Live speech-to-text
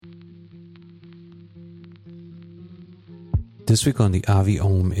This week on the Avi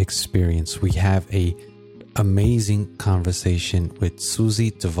Om Experience, we have a amazing conversation with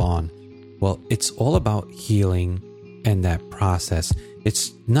Susie Devon. Well, it's all about healing and that process.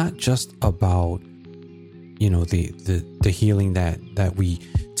 It's not just about, the healing that we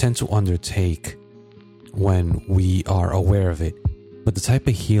tend to undertake when we are aware of it, but the type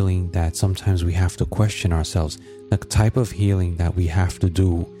of healing that sometimes we have to question ourselves, the type of healing that we have to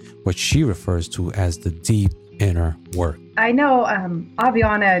do what she refers to as the deep inner work. I know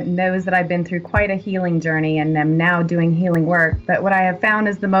Aviana knows that I've been through quite a healing journey and am now doing healing work, but what I have found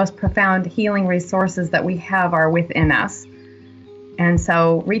is the most profound healing resources that we have are within us. And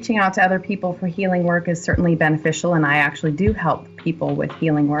so reaching out to other people for healing work is certainly beneficial, and I actually do help people with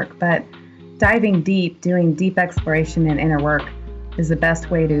healing work, but diving deep, doing deep exploration and inner work is the best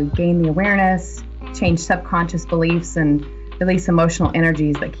way to gain the awareness, change subconscious beliefs, and release emotional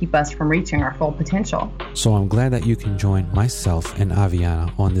energies that keep us from reaching our full potential. So I'm glad that you can join myself and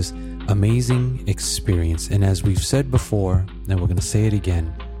Aviana on this amazing experience. And as we've said before, and we're going to say it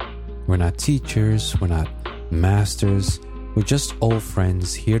again, we're not teachers, we're not masters, we're just old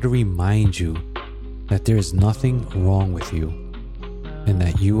friends here to remind you that there is nothing wrong with you and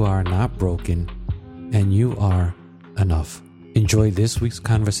that you are not broken and you are enough. Enjoy this week's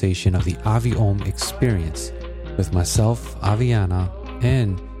conversation of the Avi Om Experience with myself, Aviana,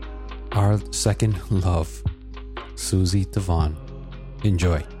 and our second love, Susie Devon.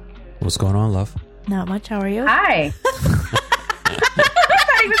 Enjoy. What's going on, love? Not much. How are you? Hi. I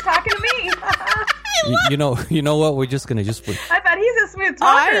thought he was talking to me. You know what? We're just gonna I thought he's a smooth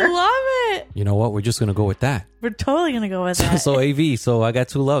talker. I love it. You know what? We're just gonna go with that. We're totally gonna go with that. So AV. So I got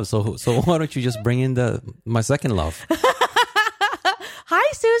two loves. So why don't you just bring in my second love?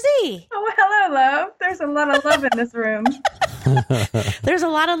 Hi, Susie. Oh, hello, love. There's a lot of love in this room. There's a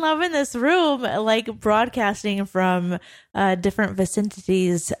lot of love in this room, like broadcasting from different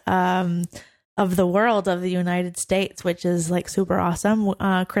vicinities of the world, of the United States, which is like super awesome.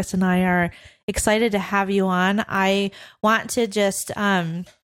 Chris and I are excited to have you on. I want to just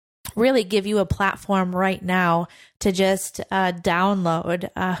really give you a platform right now to just download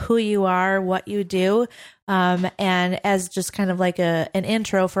who you are, what you do, and as just kind of like an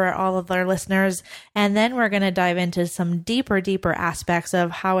intro for all of our listeners. And then we're going to dive into some deeper aspects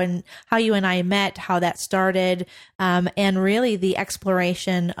of how you and I met, how that started, and really the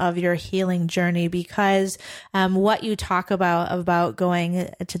exploration of your healing journey, because what you talk about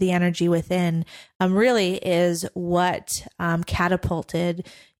going to the energy within really is what catapulted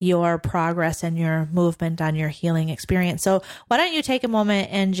your progress and your movement on your healing experience. So why don't you take a moment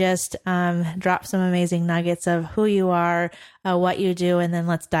and just drop some amazing nuggets of who you are, what you do, and then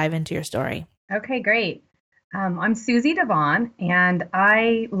let's dive into your story. Okay, great. I'm Susie Devon, and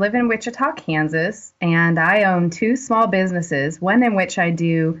I live in Wichita, Kansas, and I own two small businesses, one in which I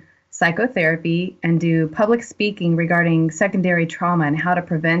do psychotherapy and do public speaking regarding secondary trauma and how to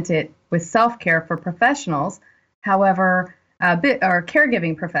prevent it with self-care for professionals. However, or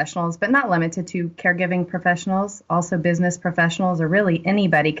caregiving professionals, but not limited to caregiving professionals, also business professionals, or really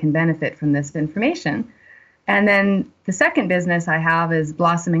anybody can benefit from this information. And then the second business I have is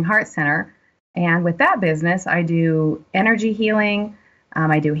Blossoming Heart Center. And with that business, I do energy healing,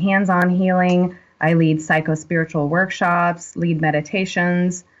 I do hands-on healing, I lead psycho-spiritual workshops, lead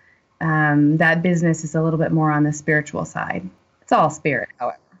meditations. That business is a little bit more on the spiritual side. It's all spirit,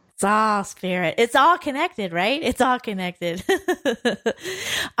 however. It's all spirit. It's all connected, right? It's all connected.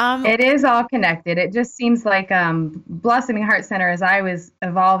 It is all connected. It just seems like Blossoming Heart Center, as I was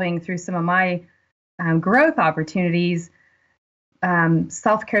evolving through some of my growth opportunities,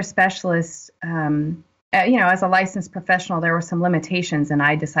 self-care specialists, as a licensed professional, there were some limitations, and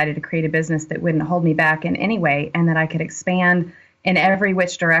I decided to create a business that wouldn't hold me back in any way, and that I could expand in every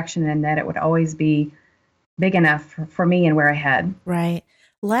which direction, and that it would always be big enough for me and where I head. Right.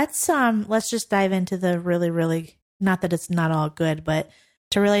 Let's just dive into the really, not that it's not all good, but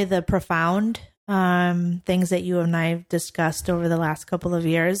to really the profound things that you and I have discussed over the last couple of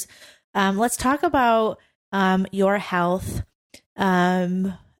years. Let's talk about your health, the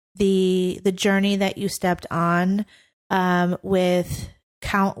journey that you stepped on with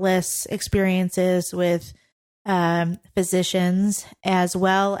countless experiences with physicians, as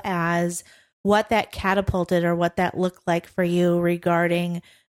well as what that catapulted or what that looked like for you regarding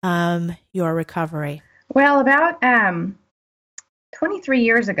your recovery. Well, about 23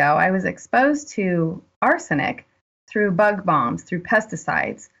 years ago, I was exposed to arsenic through bug bombs, through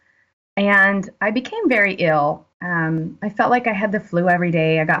pesticides, and I became very ill. I felt like I had the flu every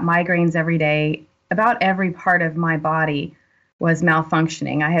day. I got migraines every day. About every part of my body was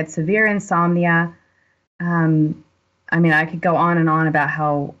malfunctioning. I had severe insomnia. I mean, I could go on and on about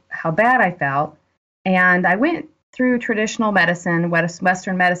how bad I felt. And I went through traditional medicine,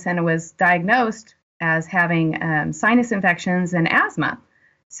 Western medicine, and was diagnosed as having sinus infections and asthma.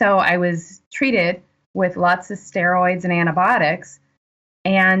 So I was treated with lots of steroids and antibiotics.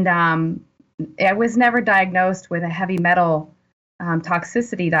 And I was never diagnosed with a heavy metal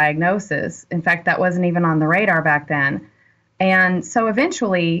toxicity diagnosis. In fact, that wasn't even on the radar back then. And so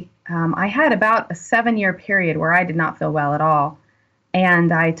eventually, I had about a 7-year period where I did not feel well at all.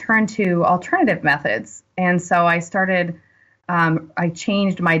 And I turned to alternative methods. And so I started, I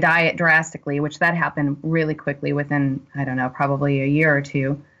changed my diet drastically, which that happened really quickly within, I don't know, probably a year or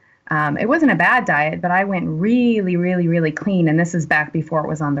two. It wasn't a bad diet, but I went really, really, really clean. And this is back before it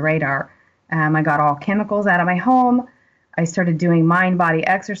was on the radar. I got all chemicals out of my home. I started doing mind-body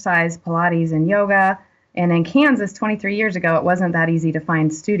exercise, Pilates, and yoga. And in Kansas, 23 years ago, it wasn't that easy to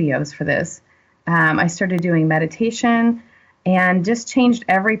find studios for this. I started doing meditation and just changed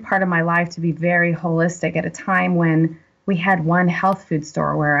every part of my life to be very holistic at a time when we had one health food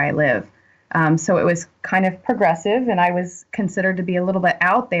store where I live. So it was kind of progressive, and I was considered to be a little bit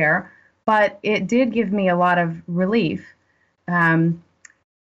out there, but it did give me a lot of relief.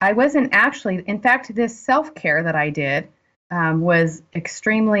 I wasn't actually, in fact, this self-care that I did was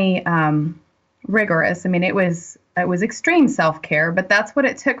extremely rigorous. I mean, it was extreme self-care, but that's what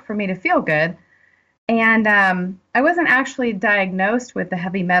it took for me to feel good. And I wasn't actually diagnosed with the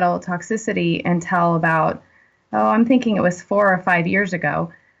heavy metal toxicity until about, I'm thinking it was 4 or 5 years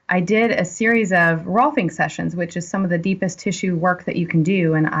ago. I did a series of Rolfing sessions, which is some of the deepest tissue work that you can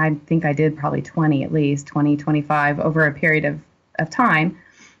do. And I think I did probably 20, at least 20, 25 over a period of time.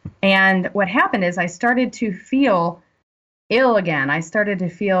 And what happened is I started to feel ill again. I started to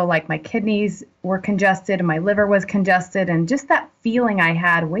feel like my kidneys were congested and my liver was congested, and just that feeling I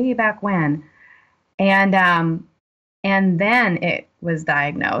had way back when. And then it was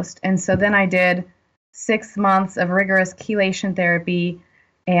diagnosed. And so then I did 6 months of rigorous chelation therapy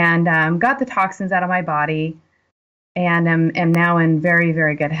and got the toxins out of my body, and am now in very,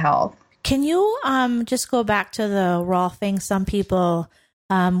 very good health. Can you just go back to the Rolfing? Some people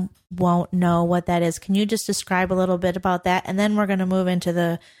won't know what that is. Can you just describe a little bit about that? And then we're going to move into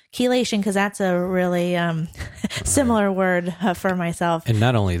the chelation, because that's a really similar word for myself. And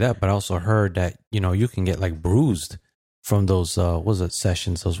not only that, but I also heard that, you can get like bruised from those,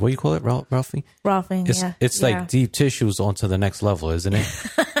 sessions? Those, what do you call it, Rolfing? Rolfing, It's like deep tissues onto the next level, isn't it?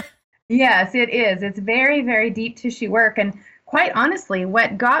 Yes, it is. It's very, very deep tissue work. And quite honestly,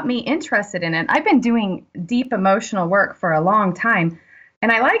 what got me interested in it, I've been doing deep emotional work for a long time.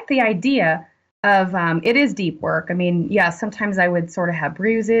 And I like the idea of, it is deep work. I mean, yeah, sometimes I would sort of have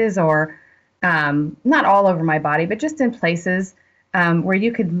bruises or not all over my body, but just in places where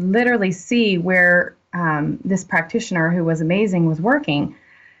you could literally see where this practitioner, who was amazing, was working.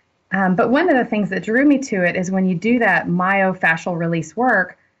 But one of the things that drew me to it is when you do that myofascial release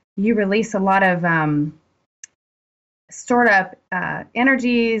work, you release a lot of stored up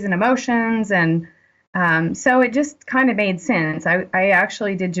energies and emotions, and so it just kind of made sense. I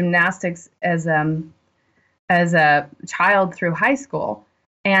actually did gymnastics as a child through high school,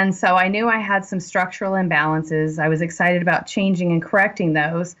 and so I knew I had some structural imbalances. I was excited about changing and correcting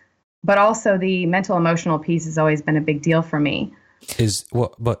those, but also the mental emotional piece has always been a big deal for me.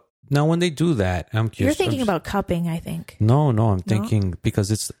 But now when they do that, I'm curious. You're thinking about cupping, I think. No, I'm thinking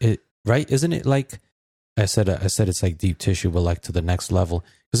because right, isn't it like I said it's like deep tissue, but like to the next level,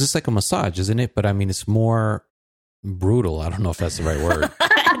 because it's like a massage, isn't it? But I mean, it's more brutal. I don't know if that's the right word.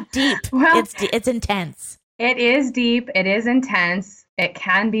 Deep. Well, it's intense. It is deep. It is intense. It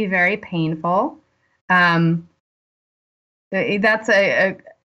can be very painful.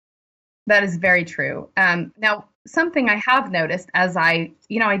 That is very true. Now, something I have noticed as I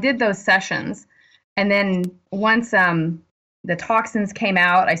did those sessions, and then once the toxins came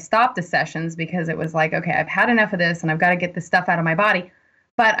out, I stopped the sessions because it was like, okay, I've had enough of this and I've got to get this stuff out of my body.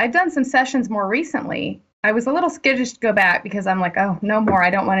 But I've done some sessions more recently. I was a little skittish to go back because I'm like, oh, no more.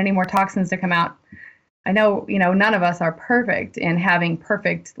 I don't want any more toxins to come out. I know, none of us are perfect in having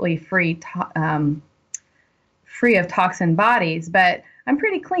perfectly free of toxin bodies, but I'm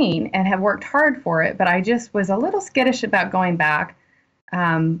pretty clean and have worked hard for it. But I just was a little skittish about going back,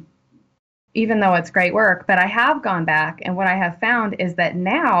 even though it's great work. But I have gone back, and what I have found is that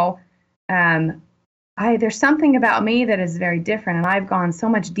now there's something about me that is very different, and I've gone so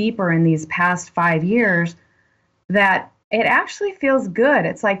much deeper in these past 5 years that it actually feels good.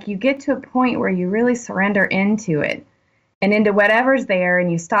 It's like you get to a point where you really surrender into it and into whatever's there,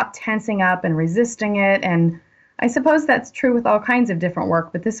 and you stop tensing up and resisting it. And I suppose that's true with all kinds of different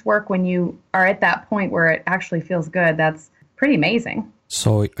work, but this work, when you are at that point where it actually feels good, that's pretty amazing.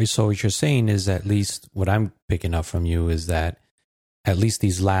 So what you're saying is, at least what I'm picking up from you is that at least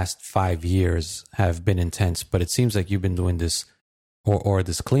these last 5 years have been intense, but it seems like you've been doing this or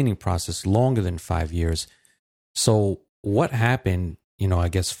this cleaning process longer than 5 years. So what happened, I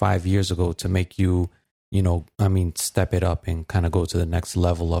guess 5 years ago to make you, step it up and kind of go to the next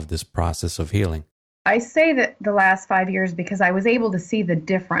level of this process of healing? I say that the last 5 years because I was able to see the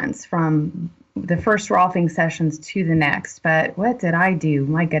difference from the first Rolfing sessions to the next. But what did I do?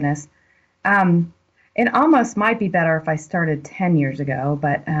 My goodness. It almost might be better if I started 10 years ago,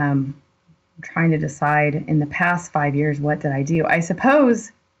 but I'm trying to decide in the past 5 years, what did I do? I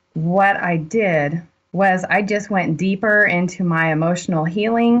suppose what I did was I just went deeper into my emotional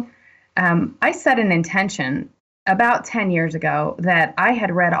healing. I set an intention about 10 years ago that I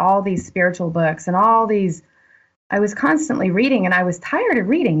had read all these spiritual books and I was constantly reading, and I was tired of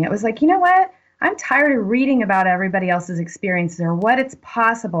reading. It was like, you know what? I'm tired of reading about everybody else's experiences or what it's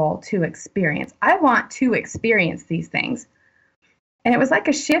possible to experience. I want to experience these things. And it was like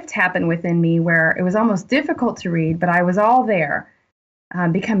a shift happened within me where it was almost difficult to read, but I was all there,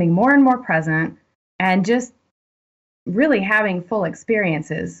 becoming more and more present and just really having full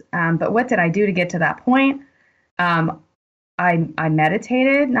experiences. But what did I do to get to that point? I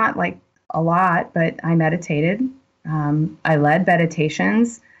meditated, not like a lot, but I meditated. I led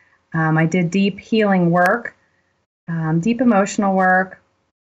meditations. I did deep healing work, deep emotional work.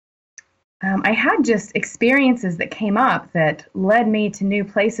 I had just experiences that came up that led me to new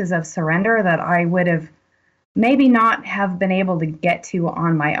places of surrender that I would have maybe not have been able to get to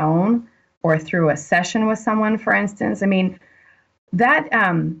on my own or through a session with someone, for instance. I mean, that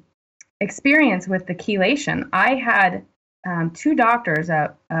experience with the chelation, I had two doctors,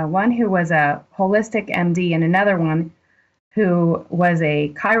 one who was a holistic MD and another one who was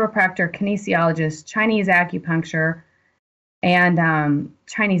a chiropractor, kinesiologist, Chinese acupuncture, and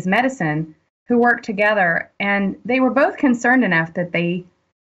Chinese medicine, who worked together. And they were both concerned enough that they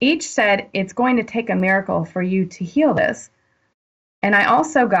each said, it's going to take a miracle for you to heal this. And I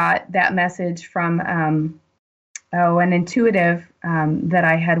also got that message from an intuitive that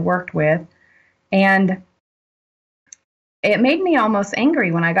I had worked with. And it made me almost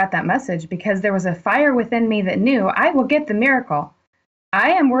angry when I got that message, because there was a fire within me that knew I will get the miracle.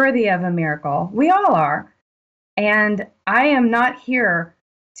 I am worthy of a miracle. We all are. And I am not here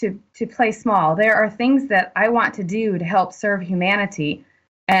to play small. There are things that I want to do to help serve humanity.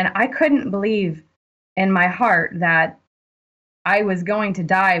 And I couldn't believe in my heart that I was going to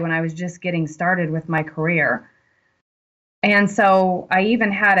die when I was just getting started with my career. And so I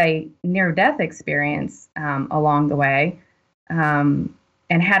even had a near-death experience along the way, and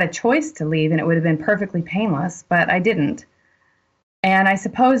had a choice to leave, and it would have been perfectly painless, but I didn't. And I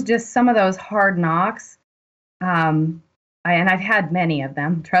suppose just some of those hard knocks, and I've had many of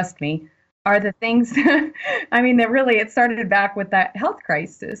them, trust me, are the things, I mean, that really, it started back with that health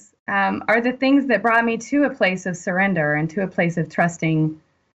crisis, are the things that brought me to a place of surrender and to a place of trusting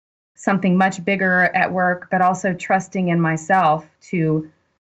something much bigger at work, but also trusting in myself to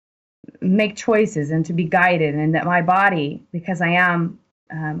make choices and to be guided, and that my body, because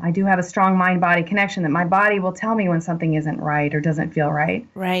I do have a strong mind-body connection, that my body will tell me when something isn't right or doesn't feel right.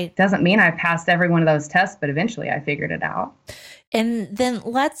 Right. Doesn't mean I passed every one of those tests, but eventually I figured it out. And then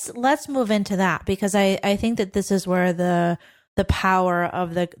let's move into that, because I think that this is where the power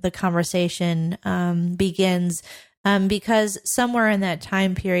of the conversation begins, because somewhere in that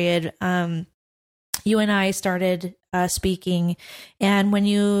time period, you and I started speaking, and when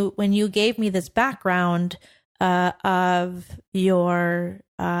you gave me this background of your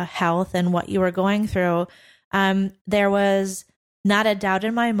health and what you were going through, there was not a doubt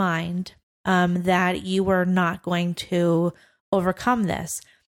in my mind that you were not going to overcome this.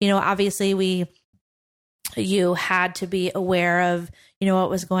 Obviously you had to be aware of, what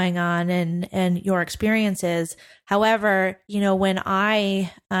was going on and your experiences. However, when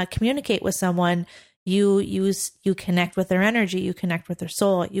I communicate with someone, you connect with their energy, you connect with their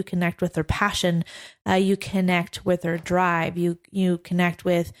soul, you connect with their passion, you connect with their drive, you connect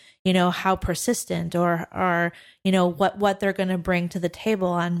with, how persistent or what they're going to bring to the table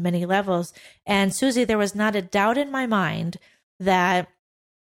on many levels. And Susie, there was not a doubt in my mind that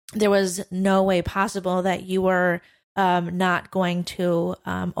there was no way possible that you were not going to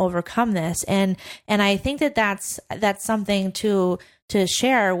overcome this. And I think that that's something to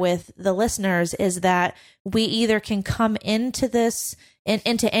share with the listeners, is that we either can come into this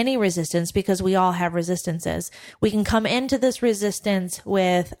into any resistance, because we all have resistances. We can come into this resistance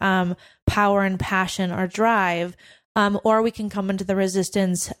with power and passion or drive, or we can come into the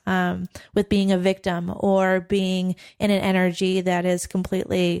resistance with being a victim or being in an energy that is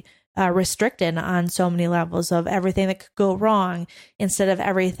completely restricted on so many levels of everything that could go wrong instead of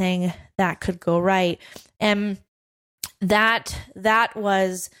everything that could go right. And that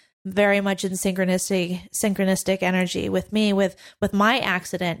was very much in synchronistic energy with me, with my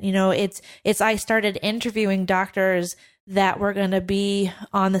accident. You know, it's I started interviewing doctors that were going to be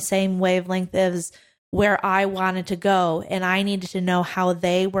on the same wavelength as where I wanted to go. And I needed to know how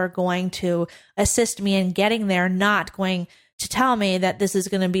they were going to assist me in getting there, not going to tell me that this is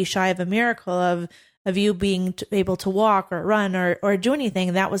going to be shy of a miracle of you being able to walk or run or do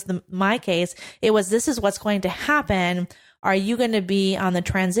anything. That was my case. It was, this is what's going to happen. Are you going to be on the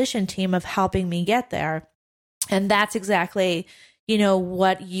transition team of helping me get there? And that's exactly, you know,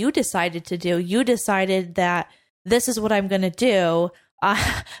 what you decided to do. You decided that this is what I'm going to do.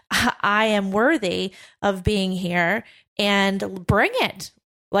 I am worthy of being here, and bring it,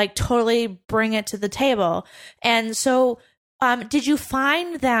 like totally bring it to the table. And so, did you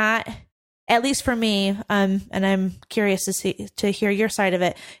find that, at least for me, and I'm curious to hear your side of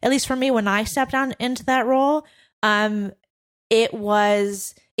it, at least for me, when I stepped down into that role, it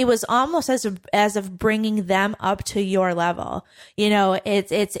was almost as of bringing them up to your level. You know,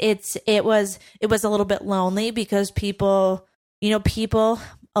 it was a little bit lonely, because people,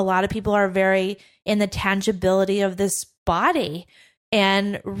 a lot of people are very in the tangibility of this body.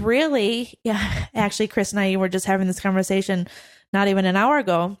 And really, yeah, actually, Chris and I were just having this conversation not even an hour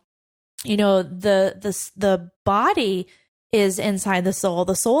ago. You know, the body is inside the soul.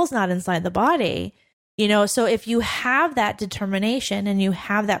 The soul's not inside the body. You know, so if you have that determination and you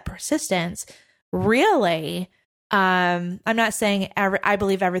have that persistence, really, I'm not saying I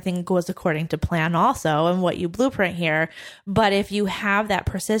believe everything goes according to plan also and what you blueprint here, but if you have that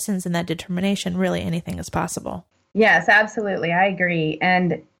persistence and that determination, really anything is possible. Yes, absolutely. I agree.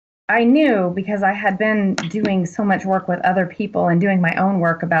 And I knew, because I had been doing so much work with other people and doing my own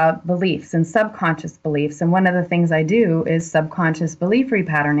work about beliefs and subconscious beliefs. And one of the things I do is subconscious belief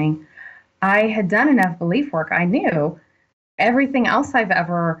repatterning. I had done enough belief work. I knew everything else I've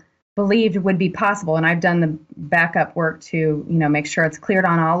ever believed would be possible, and I've done the backup work to, make sure it's cleared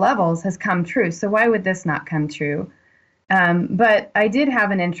on all levels, has come true. So why would this not come true? But I did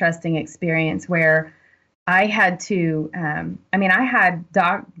have an interesting experience where I had to, I had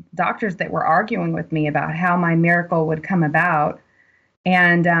doctors that were arguing with me about how my miracle would come about.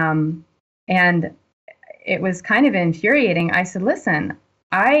 And it was kind of infuriating. I said, listen,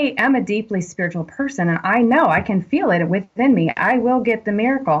 I am a deeply spiritual person, and I know I can feel it within me. I will get the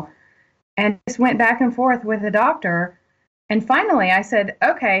miracle. And just went back and forth with the doctor. And finally I said,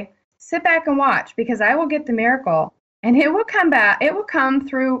 okay, sit back and watch, because I will get the miracle, and it will come back. It will come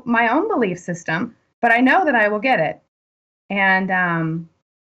through my own belief system, but I know that I will get it. And I'm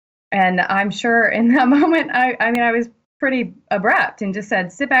sure in that moment, I was pretty abrupt and just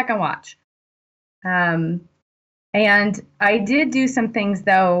said, sit back and watch. And I did do some things,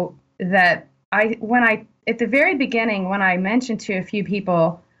 though, that at the very beginning, when I mentioned to a few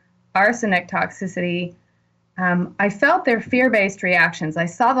people arsenic toxicity, I felt their fear-based reactions. I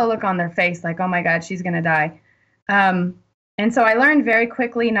saw the look on their face like, oh my God, she's going to die. And so I learned very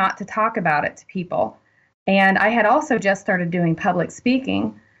quickly not to talk about it to people. And I had also just started doing public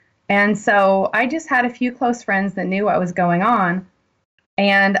speaking. And so I just had a few close friends that knew what was going on.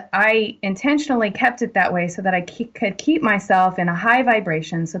 And I intentionally kept it that way so that I could keep myself in a high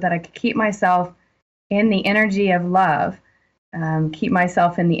vibration, so that I could keep myself in the energy of love, keep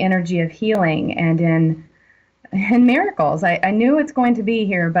myself in the energy of healing and in miracles. I knew it's going to be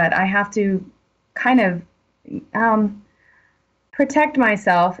here, but I have to kind of protect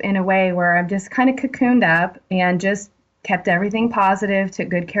myself in a way where I'm just kind of cocooned up and just kept everything positive, took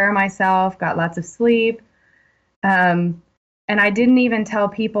good care of myself, got lots of sleep. And I didn't even tell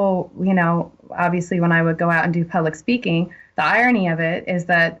people, obviously when I would go out and do public speaking, the irony of it is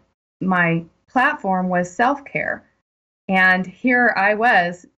that my platform was self-care. And here I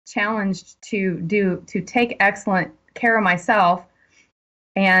was challenged to take excellent care of myself,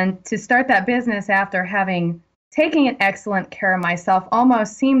 and to start that business after having taken an excellent care of myself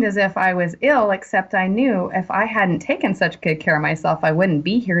almost seemed as if I was ill, except I knew if I hadn't taken such good care of myself, I wouldn't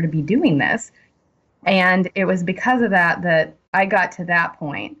be here to be doing this. And it was because of that I got to that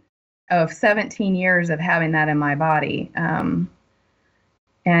point of 17 years of having that in my body. And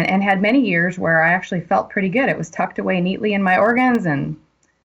had many years where I actually felt pretty good. It was tucked away neatly in my organs, and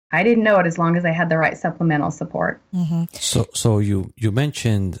I didn't know it as long as I had the right supplemental support. Mm-hmm. So you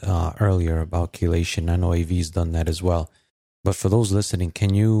mentioned earlier about chelation. I know AV's done that as well. But for those listening,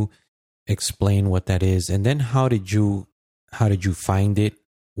 can you explain what that is? And then how did you find it?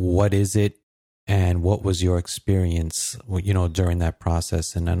 What is it? And what was your experience, during that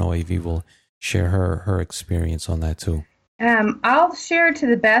process? And I know AV will share her experience on that too. I'll share to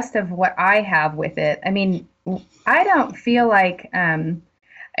the best of what I have with it. I mean, I don't feel like,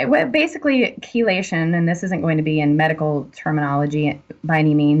 basically chelation, and this isn't going to be in medical terminology by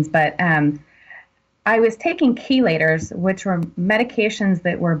any means, but I was taking chelators, which were medications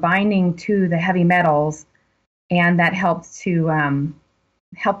that were binding to the heavy metals, and that helped to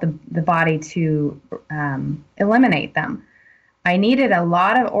help the body to eliminate them. I needed a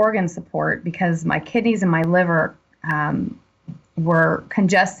lot of organ support because my kidneys and my liver were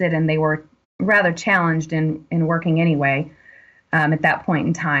congested, and they were rather challenged in working anyway at that point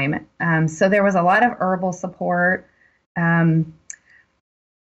in time. So there was a lot of herbal support.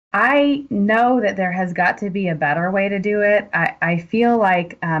 I know that there has got to be a better way to do it. I feel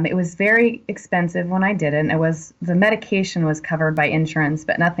like it was very expensive when I did it. And the medication was covered by insurance,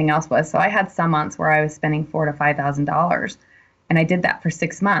 but nothing else was. So I had some months where I was spending $4,000 to $5,000, and I did that for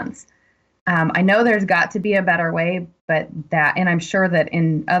 6 months. I know there's got to be a better way, and I'm sure that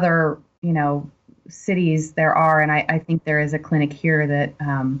in other, cities there are, and I think there is a clinic here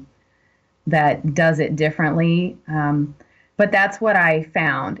that does it differently. But that's what I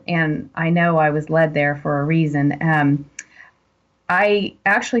found, and I know I was led there for a reason. I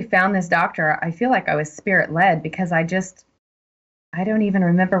actually found this doctor. I feel like I was spirit-led because I don't even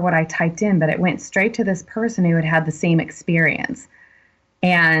remember what I typed in, but it went straight to this person who had had the same experience.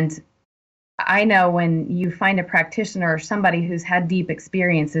 And I know when you find a practitioner or somebody who's had deep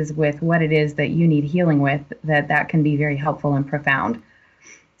experiences with what it is that you need healing with, that can be very helpful and profound.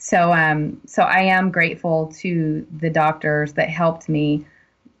 So I am grateful to the doctors that helped me,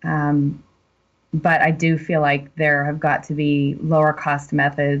 but I do feel like there have got to be lower cost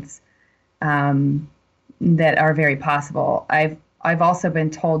methods that are very possible. I've also been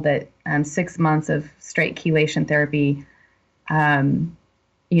told that 6 months of straight chelation therapy,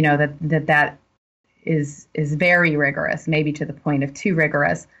 that is very rigorous, maybe to the point of too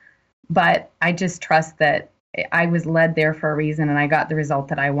rigorous. But I just trust that I was led there for a reason, and I got the result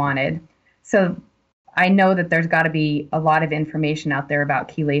that I wanted. So I know that there's got to be a lot of information out there about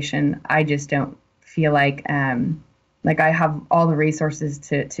chelation. I just don't feel like I have all the resources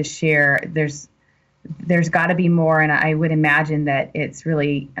to share. There's got to be more, and I would imagine that it's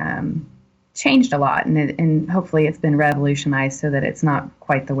really changed a lot, and hopefully it's been revolutionized so that it's not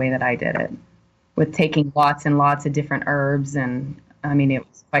quite the way that I did it, with taking lots and lots of different herbs, and I mean, it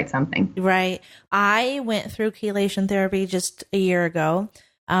was quite something. Right. I went through chelation therapy just a year ago.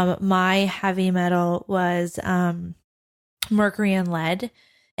 My heavy metal was mercury and lead.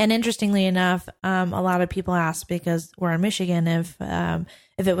 And interestingly enough, a lot of people ask, because we're in Michigan, if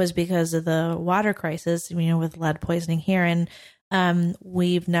it was because of the water crisis, with lead poisoning here. And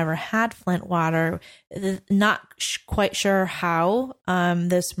we've never had Flint water. Not quite sure how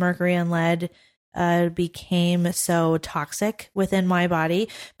this mercury and lead became so toxic within my body,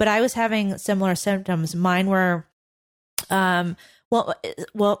 but I was having similar symptoms. Mine were, the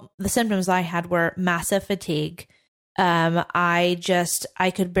symptoms I had were massive fatigue. I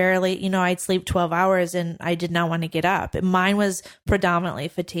could barely, I'd sleep 12 hours and I did not want to get up. Mine was predominantly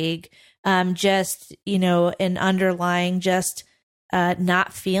fatigue. An underlying,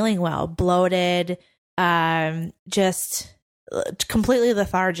 not feeling well, bloated, completely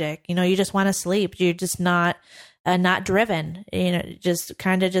lethargic. You just want to sleep. You're just not driven, just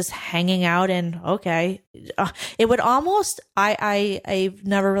kind of just hanging out. And okay, it would almost, I've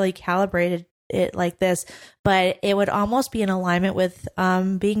never really calibrated it like this, but it would almost be in alignment with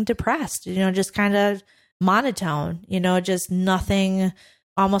being depressed, just kind of monotone, just nothing,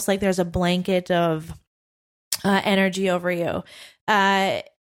 almost like there's a blanket of energy over you.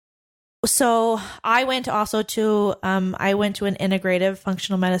 So I went also to an integrative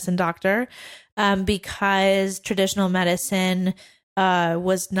functional medicine doctor because traditional medicine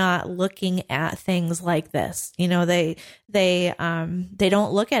was not looking at things like this. They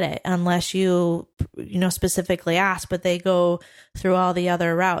don't look at it unless you specifically ask, but they go through all the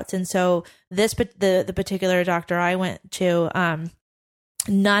other routes. And so the particular doctor I went to,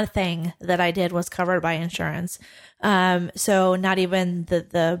 nothing that I did was covered by insurance. So not even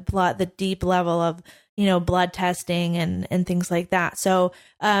the deep level of, blood testing and things like that. So,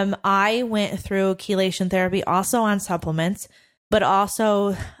 I went through chelation therapy also on supplements, but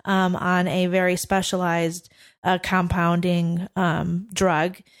also, on a very specialized, a compounding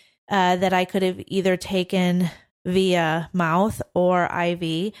drug that I could have either taken via mouth or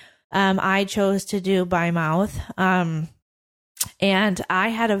IV. I chose to do by mouth. And I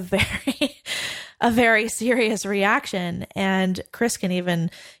had a very serious reaction. And Chris can even,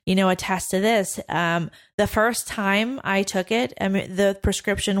 attest to this. The first time I took it, I mean, the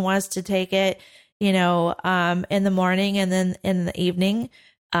prescription was to take it, in the morning and then in the evening.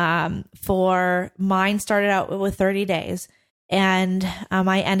 For mine started out with 30 days. And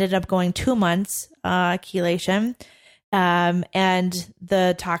I ended up going 2 months chelation. And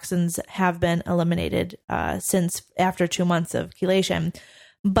the toxins have been eliminated since after 2 months of chelation.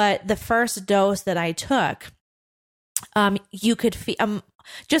 But the first dose that I took, you could feel,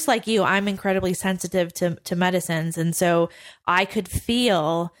 just like you, I'm incredibly sensitive to medicines. And so I could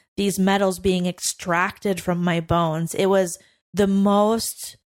feel these metals being extracted from my bones. It was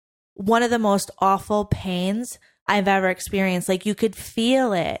one of the most awful pains I've ever experienced. Like, you could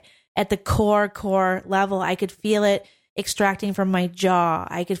feel it at the core level. I could feel it extracting from my jaw.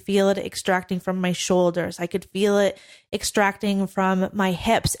 I could feel it extracting from my shoulders. I could feel it extracting from my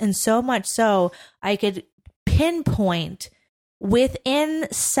hips. And so much so, I could pinpoint within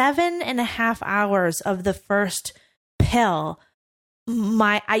 7.5 hours of the first pill,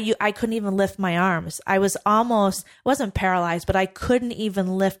 I couldn't even lift my arms. I wasn't paralyzed, but I couldn't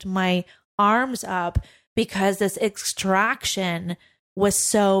even lift my arms up because this extraction was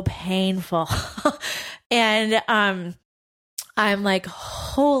so painful. And I'm like,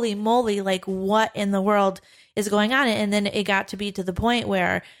 holy moly, like, what in the world is going on? And then it got to be to the point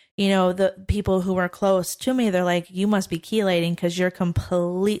where, the people who were close to me, they're like, you must be chelating because you're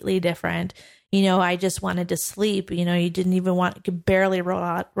completely different. I just wanted to sleep. You didn't even you could barely roll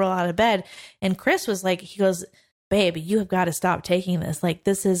out of bed. And Chris was like, he goes, babe, you have got to stop taking this. Like,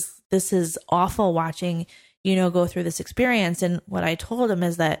 this is awful watching, go through this experience. And what I told him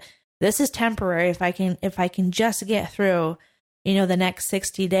is that this is temporary. If I can just get through, the next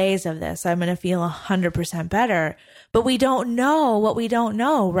 60 days of this, I'm going to feel 100% better. But we don't know what we don't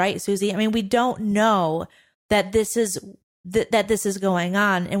know, right, Susie? I mean, we don't know that this is that this is going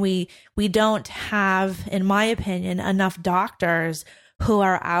on, and we don't have, in my opinion, enough doctors who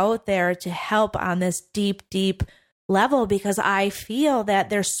are out there to help on this deep level, because I feel that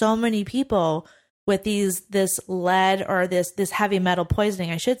there's so many people with this lead or this heavy metal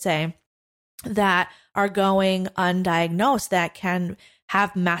poisoning, I should say, that are going undiagnosed, that can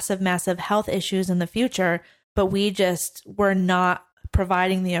have massive health issues in the future, but we're not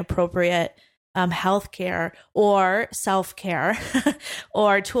providing the appropriate health care or self-care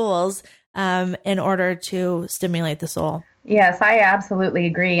or tools in order to stimulate the soul. Yes, I absolutely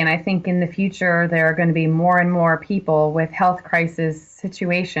agree. And I think in the future, there are going to be more and more people with health crisis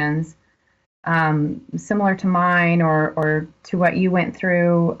situations similar to mine or to what you went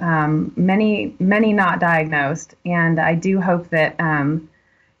through, many not diagnosed. And I do hope that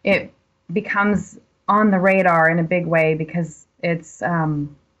it becomes on the radar in a big way, because it's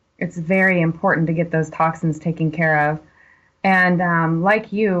very important to get those toxins taken care of. And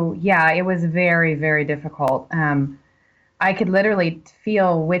like you, yeah, it was very, very difficult. I could literally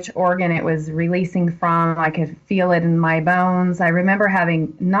feel which organ it was releasing from. I could feel it in my bones. I remember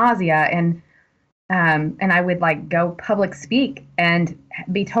having nausea, and I would like go public speak and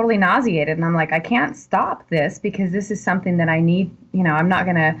be totally nauseated. And I'm like, I can't stop this because this is something that I need. I'm not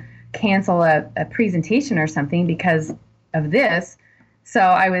going to cancel a presentation or something because of this. So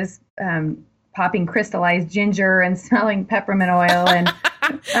I was popping crystallized ginger and smelling peppermint oil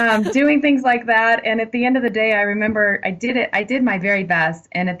and doing things like that. And at the end of the day, I remember I did my very best.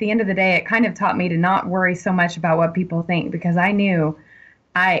 And at the end of the day, it kind of taught me to not worry so much about what people think, because I knew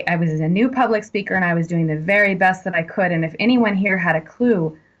I was a new public speaker and I was doing the very best that I could. And if anyone here had a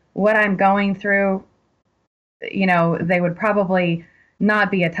clue what I'm going through, they would probably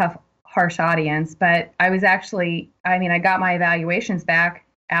not be a tough, harsh audience. But I was actually, I got my evaluations back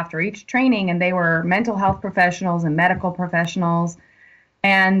after each training, and they were mental health professionals and medical professionals,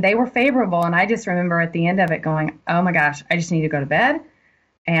 and they were favorable. And I just remember at the end of it going, oh my gosh, I just need to go to bed,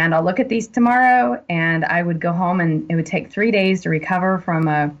 and I'll look at these tomorrow. And I would go home, and it would take 3 days to recover from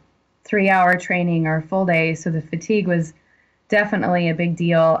a 3-hour training or a full day. So the fatigue was definitely a big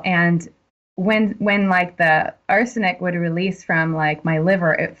deal. And when like the arsenic would release from like my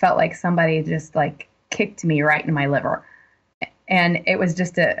liver, it felt like somebody just like kicked me right in my liver. And it was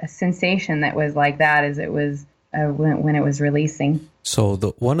just a sensation that was like that as it was when it was releasing. So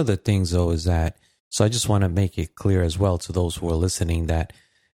one of the things, though, is that, so I just want to make it clear as well to those who are listening that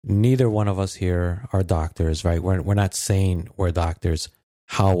neither one of us here are doctors, right? We're not saying we're doctors.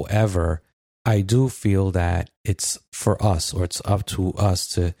 However, I do feel that it's for us, or it's up to us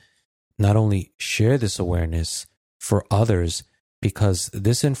to not only share this awareness for others, because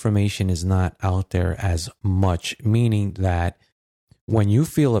this information is not out there as much, meaning that when you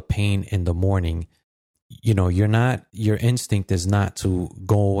feel a pain in the morning, your instinct is not to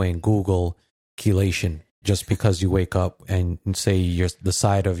go and Google chelation just because you wake up and say the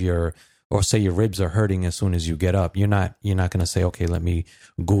side of your, or say your ribs are hurting as soon as you get up. You're not going to say, okay, let me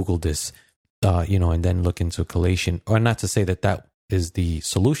Google this, and then look into chelation. Or not to say that is the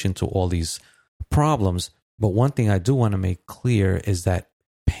solution to all these problems. But one thing I do want to make clear is that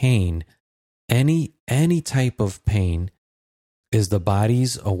pain, any type of pain, is the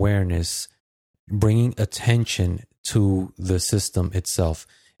body's awareness bringing attention to the system itself.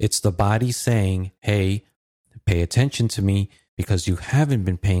 It's the body saying, hey, pay attention to me because you haven't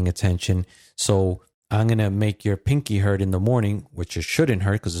been paying attention. So I'm going to make your pinky hurt in the morning, which it shouldn't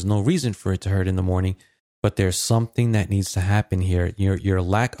hurt because there's no reason for it to hurt in the morning. But there's something that needs to happen here. Your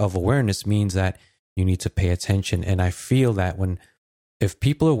lack of awareness means that you need to pay attention. And I feel that if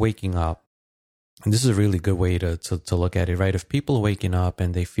people are waking up, and this is a really good way to look at it, right? If people are waking up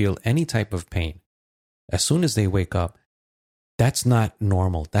and they feel any type of pain, as soon as they wake up, that's not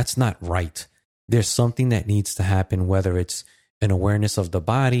normal. That's not right. There's something that needs to happen, whether it's an awareness of the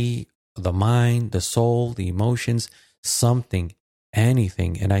body, the mind, the soul, the emotions, something,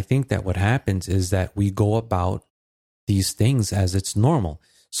 anything. And I think that what happens is that we go about these things as it's normal.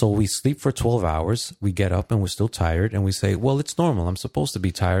 So we sleep for 12 hours, we get up and we're still tired, and we say, well, it's normal. I'm supposed to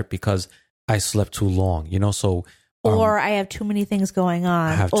be tired because I slept too long, so. Or I have too many things going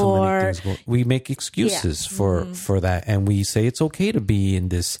on. I have too many things going on. We make excuses for that. And we say it's okay to be in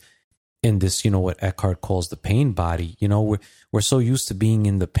this, what Eckhart calls the pain body. We're so used to being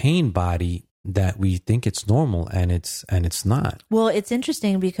in the pain body that we think it's normal, and it's not. Well, it's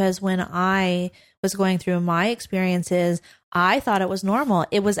interesting because when I was going through my experiences, I thought it was normal.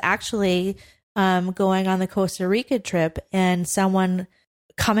 It was actually going on the Costa Rica trip, and someone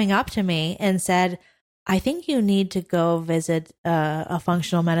coming up to me and said, I think you need to go visit a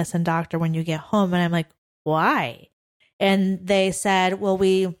functional medicine doctor when you get home. And I'm like, why? And they said, well,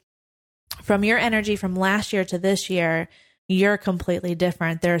 from your energy from last year to this year, you're completely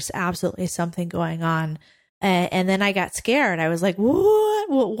different. There's absolutely something going on. And then I got scared. I was like,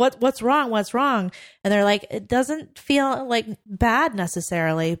 what's wrong? What's wrong? And they're like, it doesn't feel like bad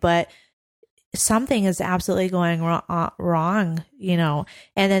necessarily, but something is absolutely going wrong, and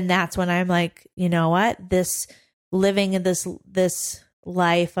then that's when I'm like, you know what, living in this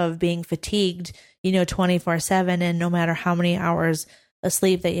life of being fatigued, 24/7, and no matter how many hours of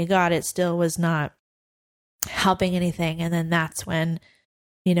sleep that you got, it still was not helping anything. And then that's when,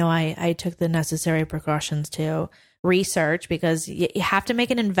 I took the necessary precautions to research, because you have to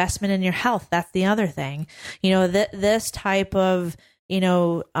make an investment in your health. That's the other thing, this type of,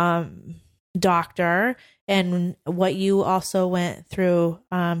 doctor, and what you also went through,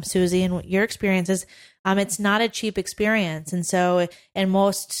 Susie, and your experiences, it's not a cheap experience. And so,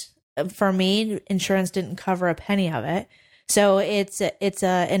 for me, insurance didn't cover a penny of it. So it's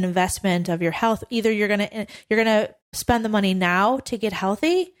an investment of your health. Either you're going to spend the money now to get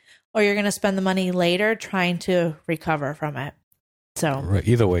healthy, or you're going to spend the money later trying to recover from it. So right.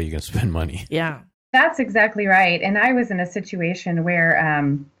 Either way, you're going to spend money. Yeah, that's exactly right. And I was in a situation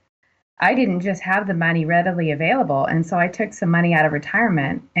where, I didn't just have the money readily available. And so I took some money out of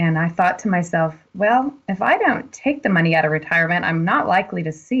retirement, and I thought to myself, well, if I don't take the money out of retirement, I'm not likely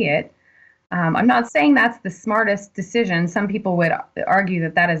to see it. I'm not saying that's the smartest decision. Some people would argue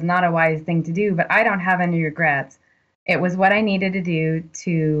that is not a wise thing to do, but I don't have any regrets. It was what I needed to do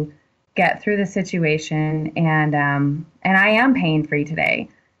to get through the situation. And I am pain-free today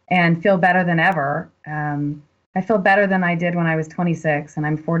and feel better than ever. I feel better than I did when I was 26, and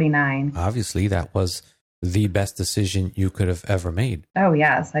I'm 49. Obviously, that was the best decision you could have ever made. Oh,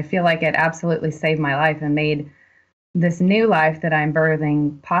 yes. I feel like it absolutely saved my life and made this new life that I'm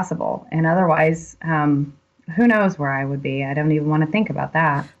birthing possible. And otherwise, who knows where I would be? I don't even want to think about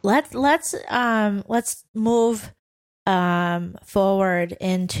that. Let's move forward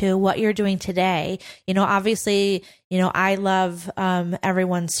into what you're doing today. Obviously, I love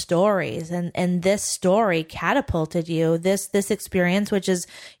everyone's stories, and this story catapulted you, this experience, which is,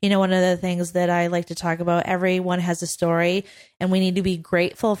 one of the things that I like to talk about. Everyone has a story, and we need to be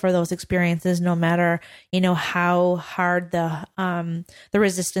grateful for those experiences, no matter, how hard the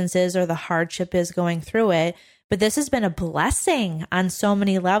resistance is or the hardship is going through it. But this has been a blessing on so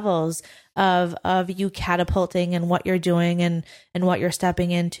many levels of you catapulting and what you're doing and what you're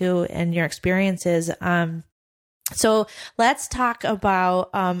stepping into and your experiences. So let's talk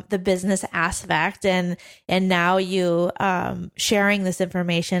about the business aspect and now you sharing this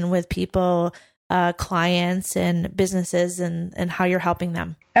information with people, clients and businesses and how you're helping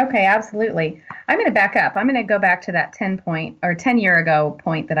them. Okay, absolutely. I'm going to back up. I'm going to go back to that 10-year ago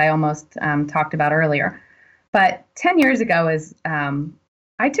point that I almost talked about earlier. But 10 years ago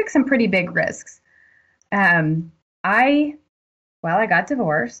I took some pretty big risks. I got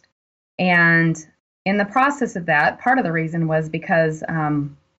divorced, and in the process of that, part of the reason was because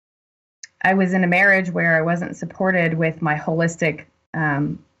I was in a marriage where I wasn't supported with my holistic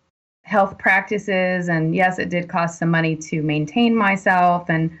health practices. And yes, it did cost some money to maintain myself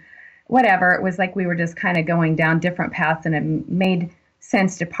and whatever. It was like we were just kind of going down different paths, and it made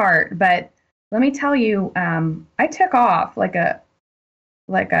sense to part. But let me tell you, I took off like a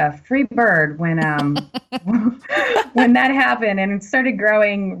free bird when when that happened, and it started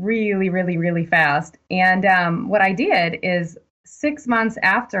growing really, really, really fast. And what I did is 6 months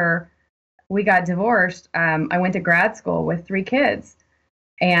after we got divorced, I went to grad school with 3 kids.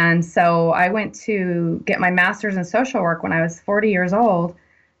 And so I went to get my master's in social work when I was 40 years old.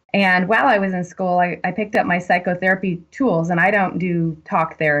 And while I was in school, I picked up my psychotherapy tools, and I don't do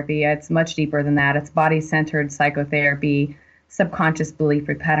talk therapy. It's much deeper than that. It's body-centered psychotherapy, subconscious belief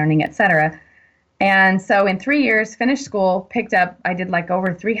repatterning, etc. And so in 3 years, finished school, I did like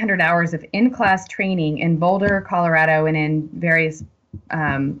over 300 hours of in-class training in Boulder, Colorado, and in various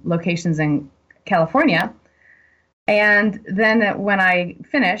locations in California. And then when I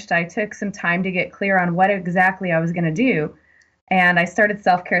finished, I took some time to get clear on what exactly I was going to do. And I started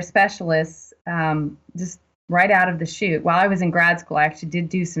Self-Care Specialists just right out of the chute. While I was in grad school, I actually did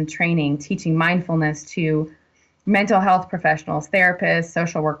do some training teaching mindfulness to mental health professionals, therapists,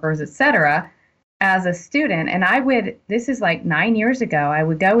 social workers, etc. as a student. And this is like 9 years ago, I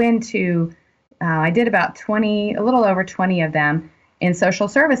would go into, I did about 20, a little over 20 of them in social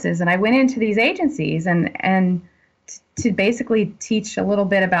services. And I went into these agencies and to basically teach a little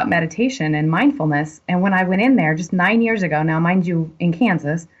bit about meditation and mindfulness. And when I went in there just 9 years ago, now mind you, in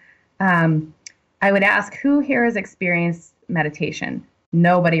Kansas, I would ask, who here has experienced meditation?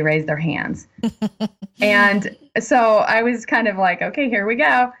 Nobody raised their hands. And so I was kind of like, okay, here we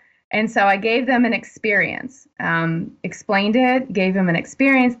go. And so I gave them an experience, explained it, gave them an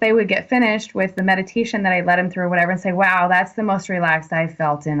experience. They would get finished with the meditation that I led them through or whatever and say, wow, that's the most relaxed I've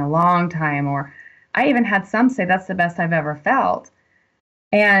felt in a long time. Or I even had some say that's the best I've ever felt.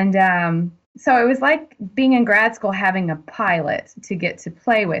 And so it was like being in grad school, having a pilot to get to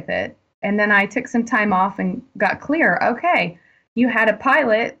play with it. And then I took some time off and got clear. Okay, you had a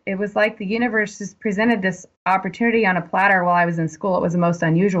pilot. It was like the universe just presented this opportunity on a platter while I was in school. It was the most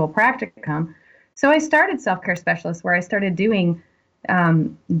unusual practicum. So I started Self-Care Specialists, where I started doing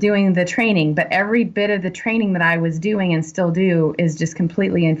the training. But every bit of the training that I was doing and still do is just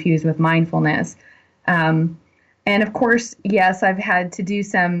completely infused with mindfulness. And of course, yes, I've had to do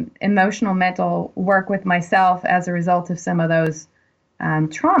some emotional, mental work with myself as a result of some of those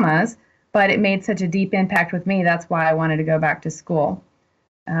traumas, but it made such a deep impact with me. That's why I wanted to go back to school.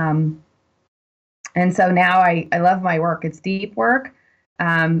 And so now I love my work. It's deep work.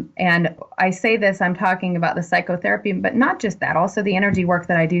 And I say this, I'm talking about the psychotherapy, but not just that, also the energy work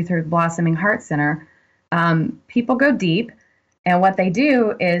that I do through Blossoming Heart Center. People go deep. And what they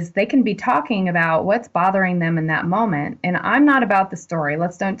do is they can be talking about what's bothering them in that moment. And I'm not about the story.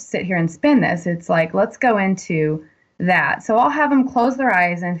 Don't sit here and spin this. It's like, let's go into that. So I'll have them close their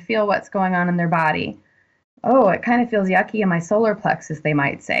eyes and feel what's going on in their body. Oh, it kind of feels yucky in my solar plexus, they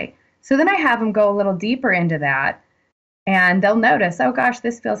might say. So then I have them go a little deeper into that, and they'll notice, oh gosh,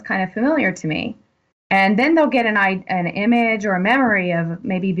 this feels kind of familiar to me. And then they'll get an image or a memory of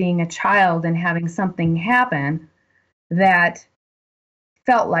maybe being a child and having something happen that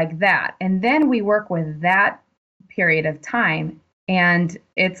felt like that. And then we work with that period of time. And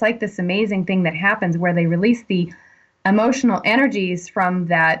it's like this amazing thing that happens where they release the emotional energies from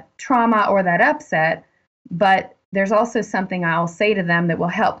that trauma or that upset. But there's also something I'll say to them that will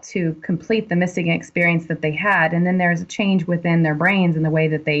help to complete the missing experience that they had. And then there's a change within their brains in the way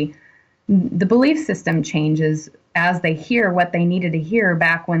that the belief system changes as they hear what they needed to hear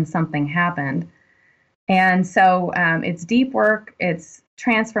back when something happened. And so it's deep work. It's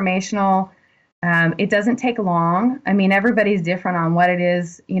transformational. It doesn't take long. I mean, everybody's different on what it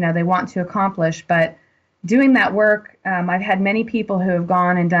is, they want to accomplish, but doing that work, I've had many people who have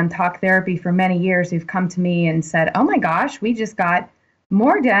gone and done talk therapy for many years who've come to me and said, oh my gosh, we just got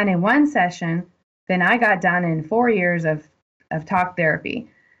more done in one session than I got done in 4 years of talk therapy.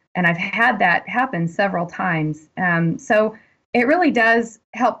 And I've had that happen several times. So it really does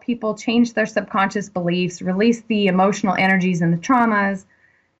help people change their subconscious beliefs, release the emotional energies and the traumas,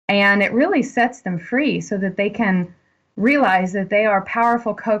 and it really sets them free so that they can realize that they are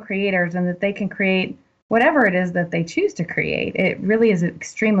powerful co-creators and that they can create whatever it is that they choose to create. It really is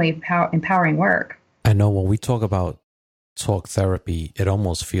extremely empowering work. I know when we talk about talk therapy, it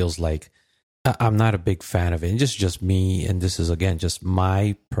almost feels like I'm not a big fan of it. And just me, and this is, again, just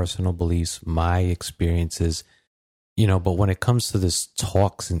my personal beliefs, my experiences, but when it comes to this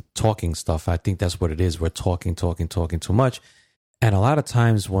talking stuff, I think that's what it is. We're talking too much. And a lot of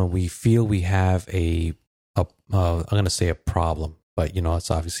times when we feel we have I'm going to say a problem, but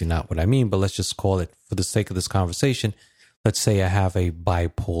it's obviously not what I mean, but let's just call it, for the sake of this conversation, let's say I have a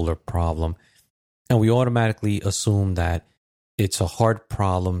bipolar problem, and we automatically assume that it's a hard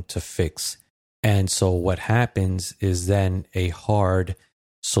problem to fix. And so what happens is then a hard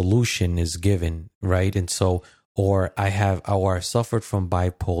solution is given, right? And so, or I suffered from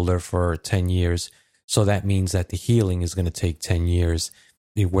bipolar for 10 years. So that means that the healing is going to take 10 years,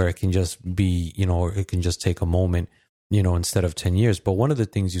 where it can just be, or it can just take a moment, instead of 10 years. But one of the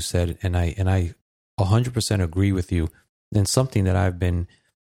things you said, and I 100% agree with you, and something that I've been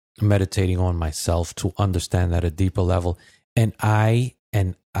meditating on myself to understand at a deeper level. And I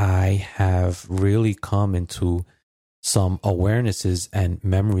have really come into some awarenesses and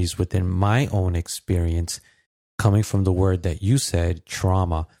memories within my own experience coming from the word that you said,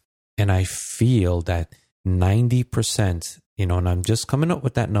 trauma. And I feel that 90%, and I'm just coming up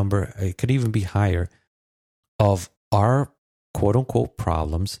with that number, it could even be higher, of our quote unquote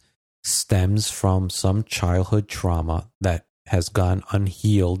problems stems from some childhood trauma that has gone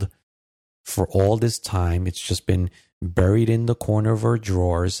unhealed for all this time. It's just been buried in the corner of our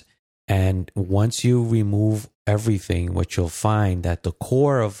drawers. And once you remove everything, what you'll find that the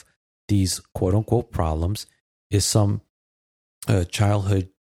core of these quote unquote problems is some childhood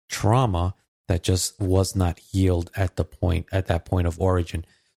trauma that just was not healed at that point of origin.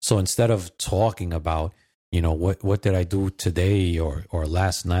 So instead of talking about, what did I do today or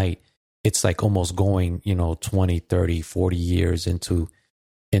last night, it's like almost going, 20, 30, 40 years into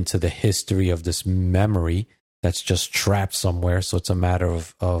the history of this memory that's just trapped somewhere. So it's a matter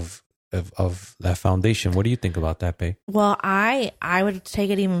of that foundation. What do you think about that, Bae? Well, I would take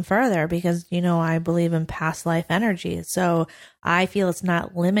it even further because, I believe in past life energy. So I feel it's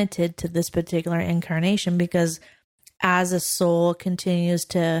not limited to this particular incarnation, because as a soul continues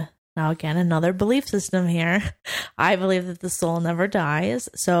to, now again, another belief system here, I believe that the soul never dies.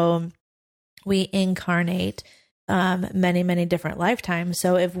 So we incarnate many, many different lifetimes.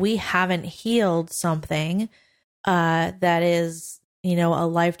 So if we haven't healed something that is, a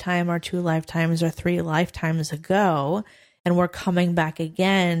lifetime or 2 lifetimes or 3 lifetimes ago, and we're coming back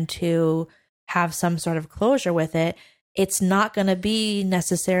again to have some sort of closure with it, it's not going to be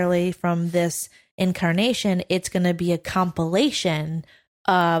necessarily from this incarnation. It's going to be a compilation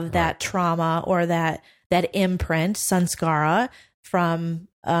of that trauma or that imprint, sanskara, from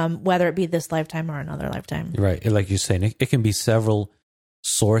whether it be this lifetime or another lifetime. Right. Like you're saying, it can be several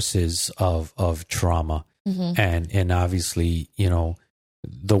sources of trauma. Mm-hmm. And obviously, the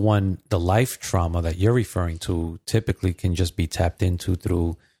life trauma that you're referring to typically can just be tapped into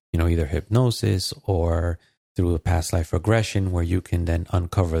through, either hypnosis or through a past life regression, where you can then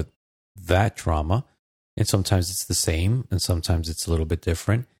uncover that trauma. And sometimes it's the same, and sometimes it's a little bit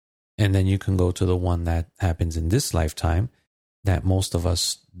different. And then you can go to the one that happens in this lifetime that most of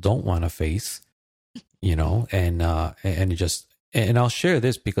us don't want to face, and I'll share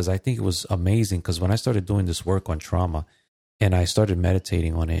this because I think it was amazing, because when I started doing this work on trauma and I started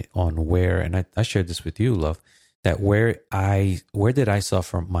meditating on it, and I shared this with you, love, that where did I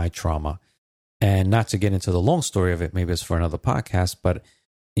suffer my trauma? And not to get into the long story of it, maybe it's for another podcast, but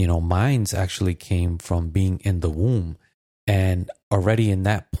mine's actually came from being in the womb. And already in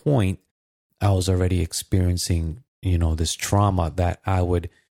that point, I was already experiencing, this trauma that I would,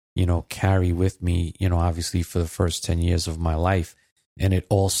 carry with me, obviously for the first 10 years of my life. And it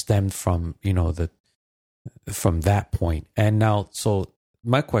all stemmed from, from that point. And now, so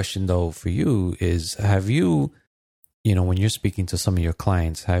my question though for you is, have you, when you're speaking to some of your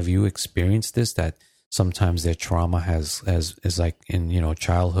clients, have you experienced this, that sometimes their trauma is like in,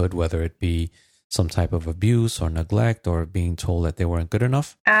 childhood, whether it be some type of abuse or neglect or being told that they weren't good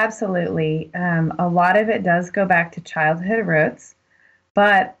enough? Absolutely. A lot of it does go back to childhood roots,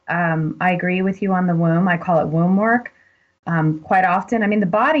 but I agree with you on the womb. I call it womb work. Quite often, the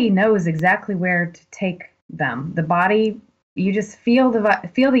body knows exactly where to take them. The body, you just feel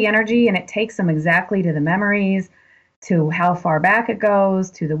the energy, and it takes them exactly to the memories, to how far back it goes,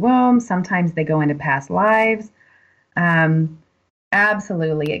 to the womb. Sometimes they go into past lives.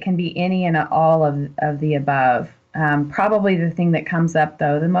 Absolutely. It can be any and all of the above. Probably the thing that comes up,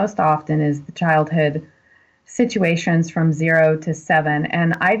 though, the most often is the childhood situations from 0 to 7.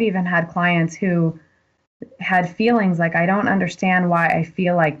 And I've even had clients who had feelings like, I don't understand why I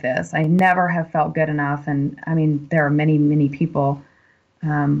feel like this. I never have felt good enough. And I mean, there are many, many people,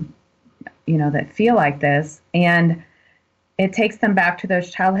 that feel like this. And it takes them back to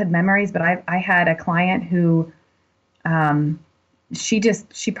those childhood memories. But I had a client who,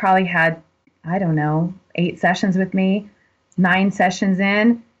 she probably had, I don't know, 8 sessions with me. 9 sessions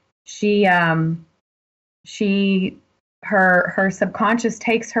in, her subconscious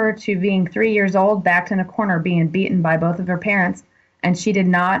takes her to being 3 years old, backed in a corner, being beaten by both of her parents, and she did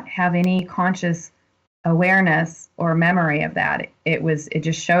not have any conscious awareness or memory of that. It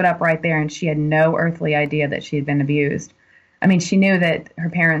just showed up right there, and she had no earthly idea that she had been abused. I mean, she knew that her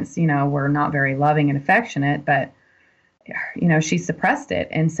parents, were not very loving and affectionate, but she suppressed it.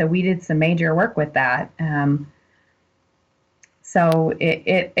 And so we did some major work with that. So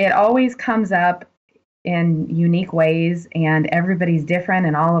it always comes up in unique ways, and everybody's different,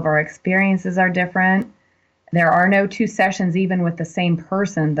 and all of our experiences are different. There are no 2 sessions, even with the same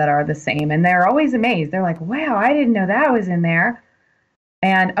person, that are the same. And they're always amazed. They're like, wow, I didn't know that was in there.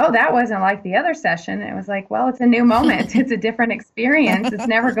 And, oh, that wasn't like the other session. It was like, well, it's a new moment. It's a different experience. It's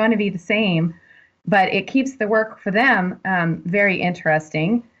never going to be the same. But it keeps the work for them very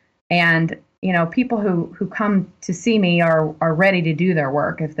interesting. And, people who come to see me are ready to do their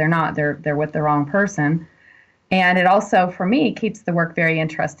work. If they're not, they're with the wrong person. And it also, for me, keeps the work very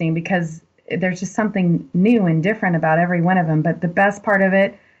interesting because there's just something new and different about every one of them. But the best part of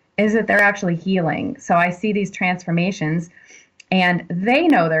it is that they're actually healing. So I see these transformations, and they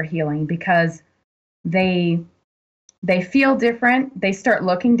know they're healing because they feel different. They start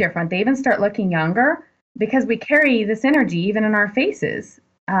looking different. They even start looking younger because we carry this energy even in our faces.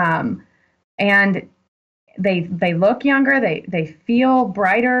 And they look younger. They feel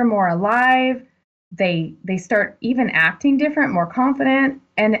brighter, more alive. They start even acting different, more confident,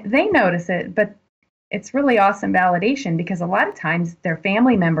 and they notice it. But it's really awesome validation because a lot of times their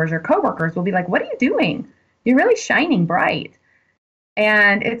family members or coworkers will be like, "What are you doing? You're really shining bright."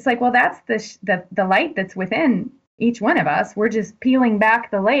 And it's like, well, that's the light that's within each one of us. We're just peeling back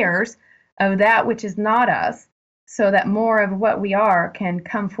the layers of that which is not us, so that more of what we are can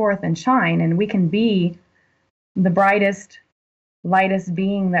come forth and shine, and we can be the brightest, lightest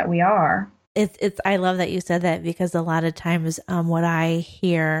being that we are. I love that you said that because a lot of times what I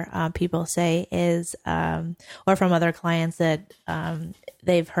hear people say is, or from other clients that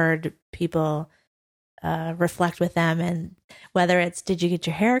they've heard people reflect with them, and whether it's, did you get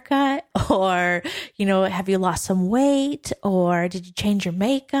your hair cut, or, have you lost some weight, or did you change your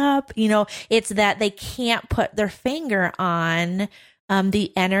makeup? It's that they can't put their finger on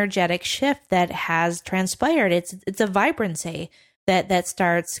the energetic shift that has transpired. It's a vibrancy that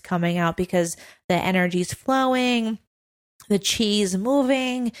starts coming out because the energy's flowing, the chi's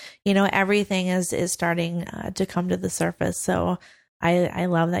moving, everything is starting to come to the surface. So I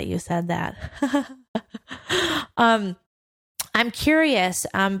love that you said that. I'm curious,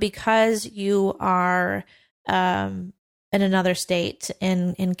 because you are in another state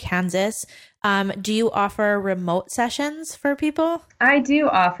in Kansas. Do you offer remote sessions for people? I do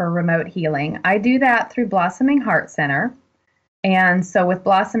offer remote healing. I do that through Blossoming Heart Center. And so with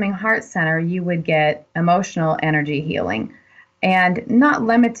Blossoming Heart Center, you would get emotional energy healing, and not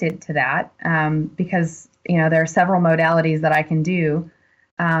limited to that, because, there are several modalities that I can do.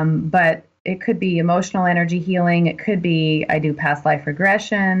 But it could be emotional energy healing. It could be, I do past life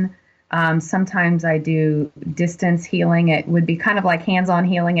regression. Sometimes I do distance healing. It would be kind of like hands-on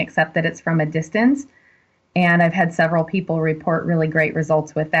healing, except that it's from a distance. And I've had several people report really great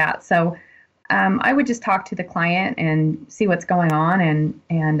results with that. So I would just talk to the client and see what's going on,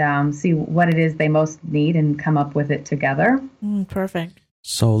 and see what it is they most need, and come up with it together. Perfect.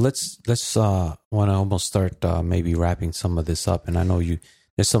 So let's want to almost start maybe wrapping some of this up. And I know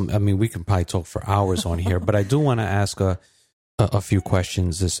there's some. I mean, we can probably talk for hours on here, but I do want to ask a few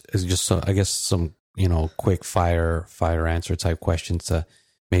questions. Is just I guess some quick fire answer type questions to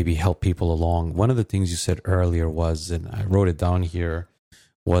maybe help people along. One of the things you said earlier was, and I wrote it down here,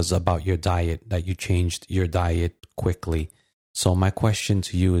 was about your diet, that you changed your diet quickly. So my question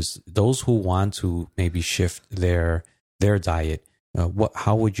to you is, those who want to maybe shift their diet,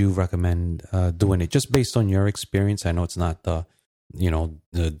 how would you recommend doing it? Just based on your experience. I know it's not the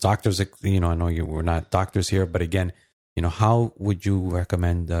doctors, I know we're not doctors here, but again, how would you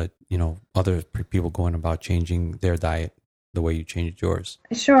recommend, other people going about changing their diet the way you changed yours?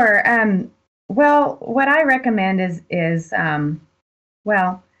 Sure. Well, what I recommend is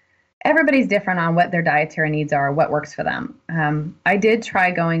Well, everybody's different on what their dietary needs are, what works for them. I did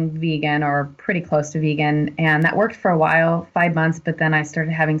try going vegan or pretty close to vegan, and that worked for a while, 5 months, but then I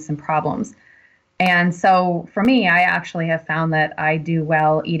started having some problems. And so for me, I actually have found that I do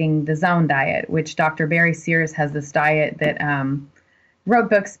well eating the Zone diet, which Dr. Barry Sears has this diet that wrote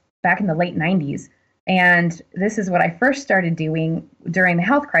books back in the late 90s. And this is what I first started doing during the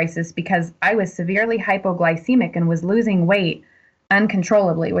health crisis because I was severely hypoglycemic and was losing weight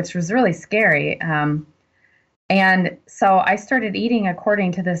uncontrollably, which was really scary. And so I started eating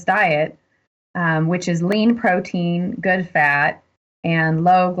according to this diet, which is lean protein, good fat, and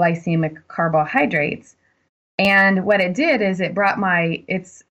low glycemic carbohydrates. And what it did is it brought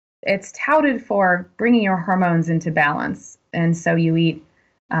it's touted for bringing your hormones into balance. And so you eat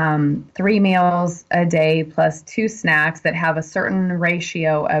 3 meals a day plus 2 snacks that have a certain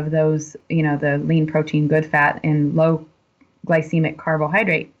ratio of those, the lean protein, good fat, and low glycemic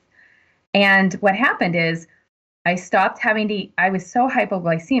carbohydrate. And what happened is I stopped having to eat. I was so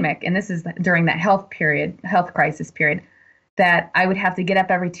hypoglycemic, and this is during that health crisis period, that I would have to get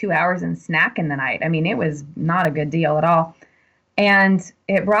up every 2 hours and snack in the night. I mean, it was not a good deal at all. And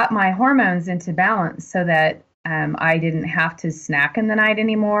it brought my hormones into balance so that I didn't have to snack in the night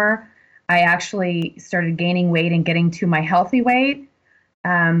anymore. I actually started gaining weight and getting to my healthy weight.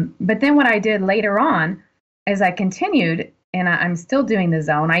 But then what I did later on, as I continued, and I'm still doing the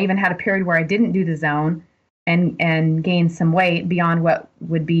Zone, I even had a period where I didn't do the Zone and gained some weight beyond what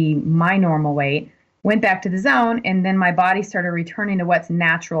would be my normal weight, went back to the Zone, and then my body started returning to what's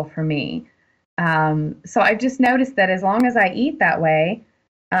natural for me. So I've just noticed that as long as I eat that way,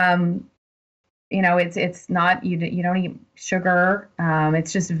 it's not, you don't eat sugar.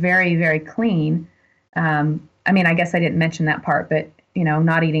 It's just very, very clean. I mean, I guess I didn't mention that part, but,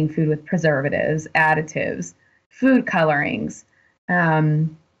 not eating food with preservatives, additives, food colorings. I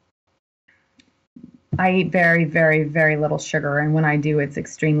eat very, very, very little sugar. And when I do, it's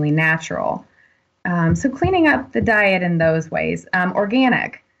extremely natural. So cleaning up the diet in those ways.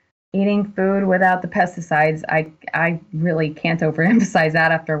 Organic, eating food without the pesticides. I really can't overemphasize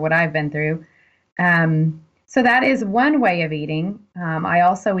that after what I've been through. So that is one way of eating. I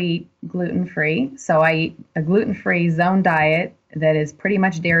also eat gluten-free. So I eat a gluten-free Zone diet that is pretty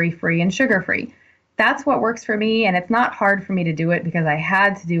much dairy-free and sugar-free. That's what works for me, and it's not hard for me to do it because I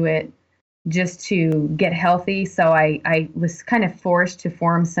had to do it just to get healthy. So I was kind of forced to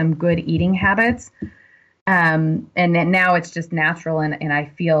form some good eating habits. And then now it's just natural, and I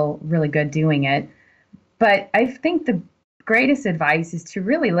feel really good doing it. But I think the greatest advice is to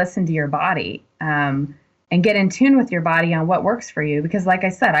really listen to your body and get in tune with your body on what works for you. Because like I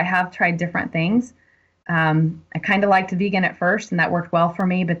said, I have tried different things. I kind of liked vegan at first, and that worked well for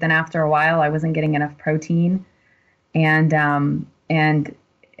me. But then after a while, I wasn't getting enough protein, and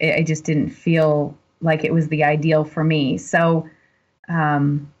it just didn't feel like it was the ideal for me. So, I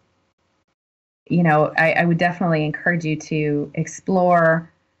would definitely encourage you to explore.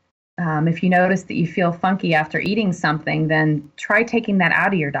 If you notice that you feel funky after eating something, then try taking that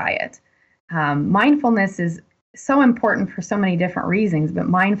out of your diet. Mindfulness is so important for so many different reasons, but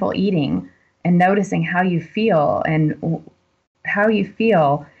mindful eating and noticing how you feel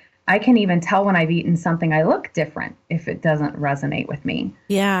I can even tell when I've eaten something I look different if it doesn't resonate with me.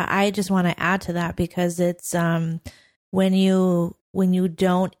 Yeah, I just want to add to that because it's when you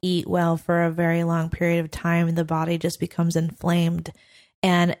don't eat well for a very long period of time, the body just becomes inflamed.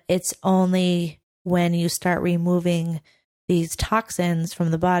 And it's only when you start removing these toxins from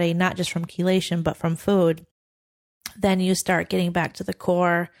the body, not just from chelation, but from food, then you start getting back to the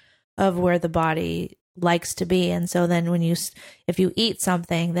core of where the body likes to be. And so then if you eat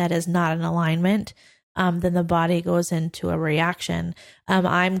something that is not in alignment, then the body goes into a reaction.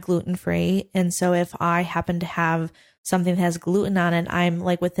 I'm gluten-free. And so if I happen to have something that has gluten on it, I'm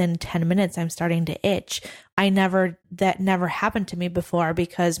like within 10 minutes, I'm starting to itch. That never happened to me before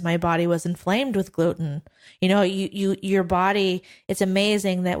because my body was inflamed with gluten. Your body, it's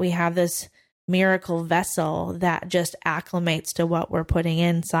amazing that we have this miracle vessel that just acclimates to what we're putting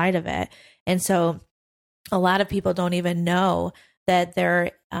inside of it. And so a lot of people don't even know that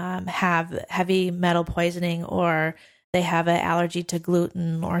they have heavy metal poisoning or they have an allergy to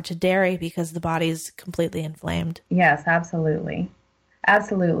gluten or to dairy because the body's completely inflamed. Yes, absolutely.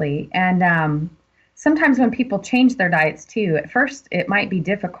 Absolutely. And sometimes when people change their diets too, at first it might be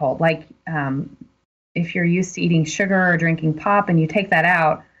difficult. Like if you're used to eating sugar or drinking pop and you take that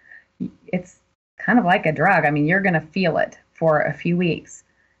out, it's kind of like a drug. I mean, you're going to feel it for a few weeks.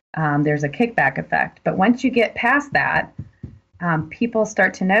 There's a kickback effect. But once you get past that, people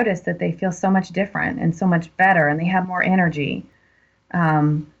start to notice that they feel so much different and so much better and they have more energy.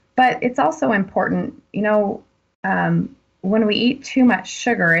 But it's also important, when we eat too much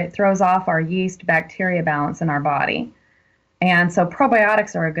sugar, it throws off our yeast bacteria balance in our body. And so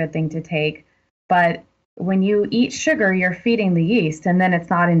probiotics are a good thing to take. But when you eat sugar, you're feeding the yeast, and then it's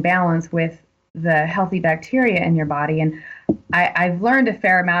not in balance with the healthy bacteria in your body. And I've learned a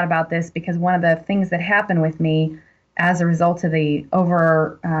fair amount about this because one of the things that happened with me as a result of the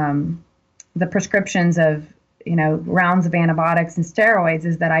prescriptions of rounds of antibiotics and steroids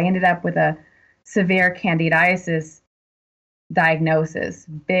is that I ended up with a severe candidiasis diagnosis,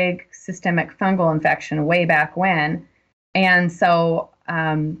 big systemic fungal infection way back when. And so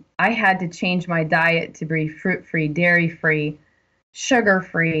I had to change my diet to be fruit-free, dairy-free,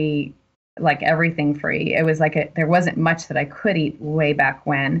 sugar-free, like everything free. It was like there wasn't much that I could eat way back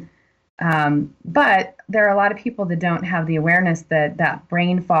when. But there are a lot of people that don't have the awareness that that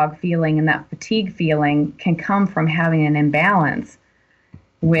brain fog feeling and that fatigue feeling can come from having an imbalance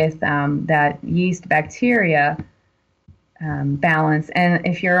with that yeast bacteria balance. And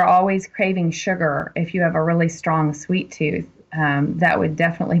if you're always craving sugar, if you have a really strong sweet tooth, that would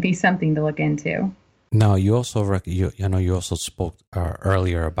definitely be something to look into. Now, you also you also spoke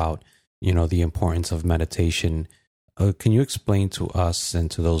earlier about the importance of meditation. Can you explain to us and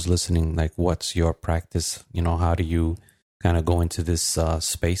to those listening, like, what's your practice? How do you kind of go into this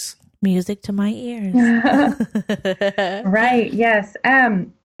space? Music to my ears. Right. Yes.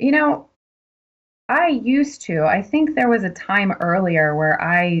 I used to. I think there was a time earlier where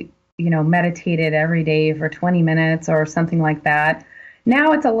I, meditated every day for 20 minutes or something like that.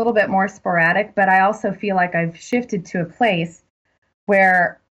 Now it's a little bit more sporadic, but I also feel like I've shifted to a place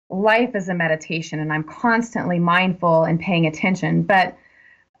where life is a meditation and I'm constantly mindful and paying attention. But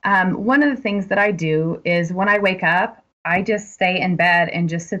one of the things that I do is when I wake up, I just stay in bed and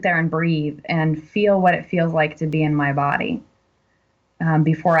just sit there and breathe and feel what it feels like to be in my body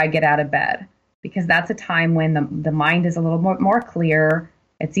before I get out of bed. Because that's a time when the mind is a little more clear.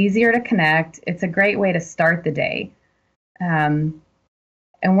 It's easier to connect. It's a great way to start the day. And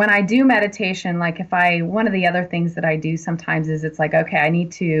when I do meditation, one of the other things that I do sometimes is it's like, okay, I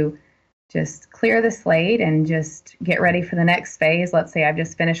need to just clear the slate and just get ready for the next phase. Let's say I've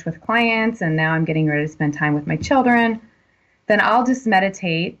just finished with clients and now I'm getting ready to spend time with my children. Then I'll just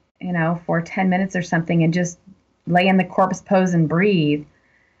meditate, for 10 minutes or something and just lay in the corpse pose and breathe.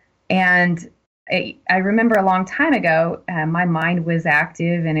 And I remember a long time ago, my mind was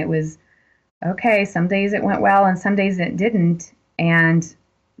active and it was, okay, some days it went well and some days it didn't. And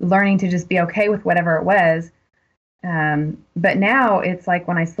learning to just be okay with whatever it was. But now it's like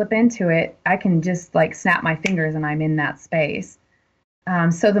when I slip into it, I can just snap my fingers and I'm in that space.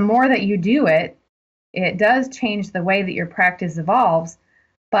 So the more that you do it, it does change the way that your practice evolves.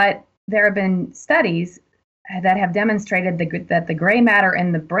 But there have been studies that have demonstrated that the gray matter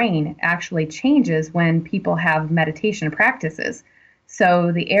in the brain actually changes when people have meditation practices.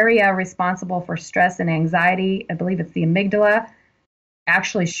 So the area responsible for stress and anxiety, I believe it's the amygdala,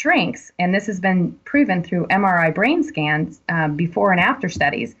 actually shrinks. And this has been proven through MRI brain scans before and after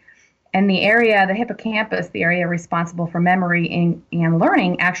studies. And the area, the hippocampus, the area responsible for memory and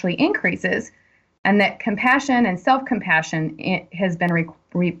learning, actually increases. And that compassion and self-compassion has been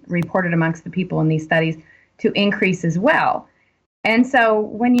reported amongst the people in these studies to increase as well. And so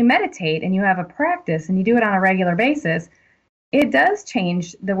when you meditate and you have a practice and you do it on a regular basis, it does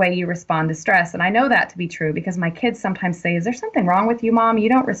change the way you respond to stress. And I know that to be true because my kids sometimes say, is there something wrong with you, Mom? You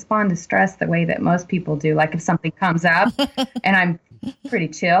don't respond to stress the way that most people do. Like if something comes up and I'm pretty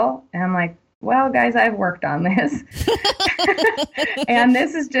chill and I'm like, well, guys, I've worked on this. And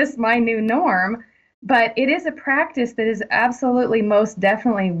this is just my new norm. But it is a practice that is absolutely most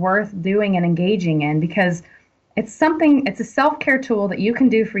definitely worth doing and engaging in because it's a self-care tool that you can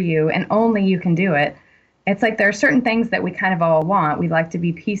do for you and only you can do it. It's like there are certain things that we kind of all want. We like to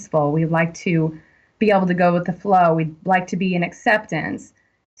be peaceful. We like to be able to go with the flow. We'd like to be in acceptance,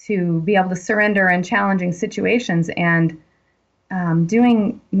 to be able to surrender in challenging situations. And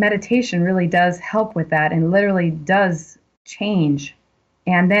doing meditation really does help with that and literally does change.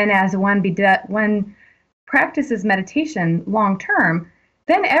 And then as one practices meditation long term,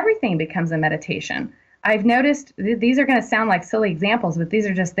 then everything becomes a meditation. I've noticed, these are going to sound like silly examples, but these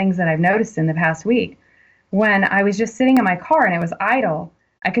are just things that I've noticed in the past week. When I was just sitting in my car and it was idle,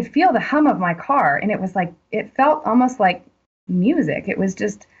 I could feel the hum of my car and it felt almost like music. It was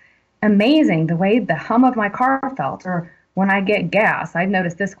just amazing the way the hum of my car felt. Or when I get gas, I've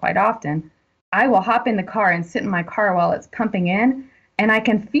noticed this quite often, I will hop in the car and sit in my car while it's pumping in and I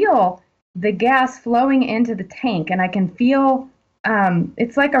can feel the gas flowing into the tank and I can feel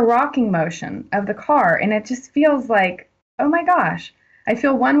it's like a rocking motion of the car and it just feels like, oh my gosh, I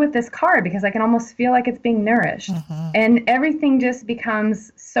feel one with this car because I can almost feel like it's being nourished. And everything just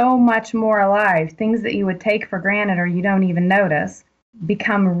becomes so much more alive. Things that you would take for granted or you don't even notice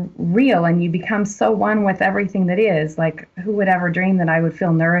become real, and you become so one with everything that is. Like, who would ever dream that I would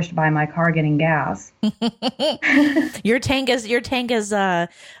feel nourished by my car getting gas? Your tank is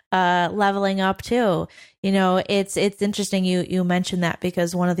leveling up too. You know, it's interesting you mentioned that,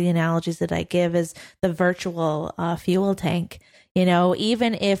 because one of the analogies that I give is the virtual fuel tank. You know,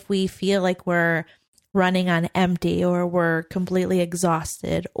 even if we feel like we're running on empty, or we're completely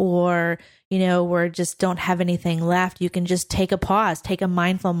exhausted, or, you know, we're just don't have anything left, you can just take a pause, take a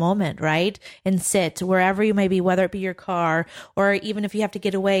mindful moment, right? And sit wherever you may be, whether it be your car, or even if you have to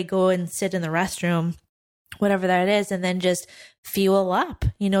get away, go and sit in the restroom, whatever that is, and then just fuel up,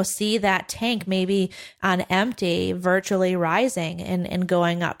 you know, see that tank maybe on empty, virtually rising and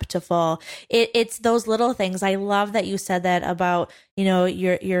going up to full. It's those little things. I love that you said that about, you know,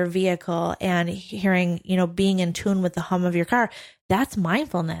 your vehicle, and hearing, you know, being in tune with the hum of your car. That's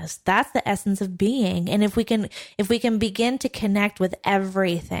mindfulness. That's the essence of being. And if we can begin to connect with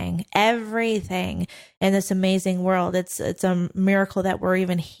everything in this amazing world, it's a miracle that we're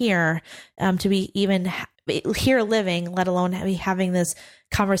even here, to be even here living, let alone be having this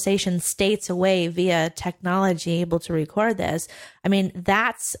conversation states away via technology, able to record this. I mean,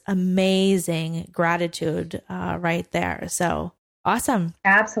 that's amazing gratitude right there. So awesome.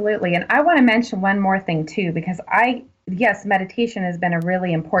 Absolutely. And I want to mention one more thing too, because yes, meditation has been a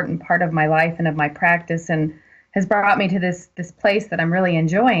really important part of my life and of my practice, and has brought me to this place that I'm really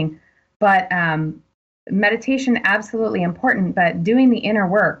enjoying. But meditation, absolutely important, but doing the inner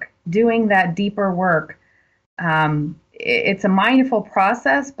work, doing that deeper work, it's a mindful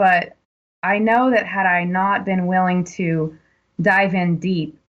process, but I know that had I not been willing to dive in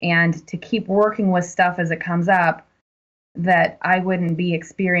deep and to keep working with stuff as it comes up, that I wouldn't be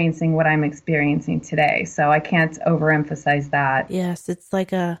experiencing what I'm experiencing today. So I can't overemphasize that. Yes, it's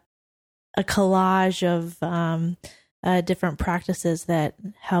like a collage of different practices that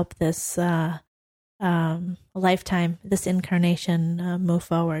help this lifetime, this incarnation move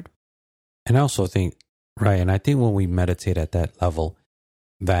forward. And I also think, right, and I think when we meditate at that level,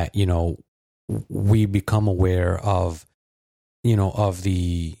 that, you know, we become aware of, you know, of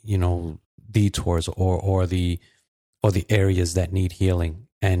the, you know, detours or the areas that need healing.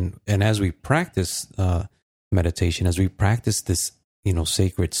 And as we practice meditation, as we practice this, you know,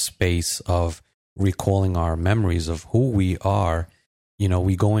 sacred space of recalling our memories of who we are, you know,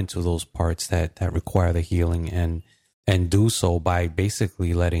 we go into those parts that require the healing, and do so by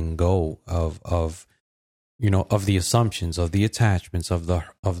basically letting go of you know, of the assumptions, of the attachments, of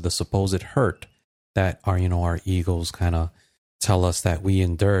the supposed hurt that are, you know, our egos kind of tell us that we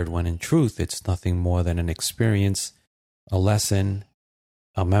endured, when in truth it's nothing more than an experience, a lesson,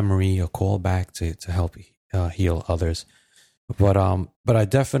 a memory, a callback to help heal others. But I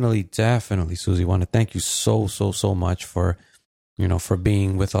definitely, Susie, want to thank you so much for, you know, for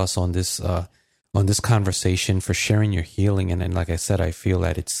being with us on this conversation, for sharing your healing. And like I said, I feel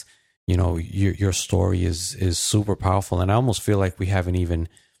that it's, you know, your story is super powerful, and I almost feel like we haven't even,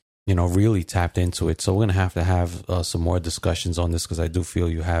 you know, really tapped into it. So we're gonna have to have some more discussions on this, because I do feel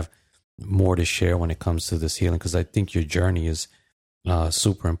you have more to share when it comes to this healing, because I think your journey is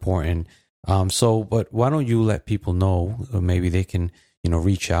super important. But why don't you let people know, maybe they can, you know,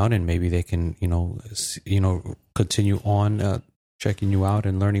 reach out, and maybe they can, you know, continue on checking you out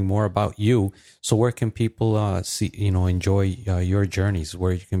and learning more about you. So where can people see, you know, enjoy your journeys,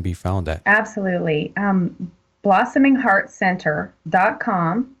 where you can be found at? Absolutely.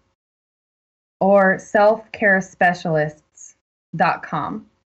 blossomingheartcenter.com or selfcarespecialists.com.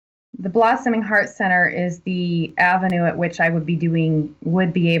 The Blossoming Heart Center is the avenue at which I would be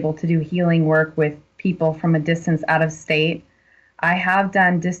able to do healing work with people from a distance out of state. I have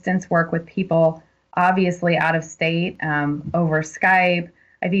done distance work with people obviously out of state, over Skype.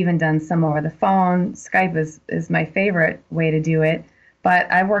 I've even done some over the phone. Skype is my favorite way to do it. But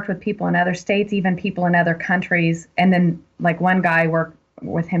I've worked with people in other states, even people in other countries. And then, like, one guy, worked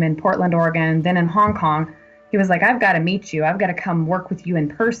with him in Portland, Oregon, then in Hong Kong. He was like, I've got to meet you. I've got to come work with you in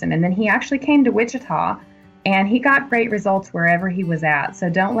person. And then he actually came to Wichita, and he got great results wherever he was at. So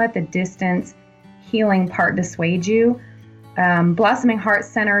don't let the distance healing part dissuade you.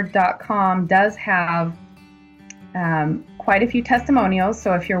 blossomingheartcenter.com does have quite a few testimonials.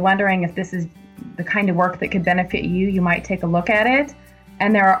 So if you're wondering if this is the kind of work that could benefit you, you might take a look at it.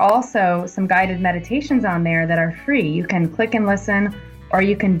 And there are also some guided meditations on there that are free. You can click and listen, or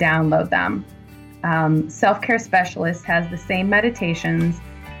you can download them. Self-Care Specialist has the same meditations.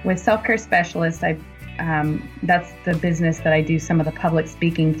 With Self-Care Specialist, I That's the business that I do some of the public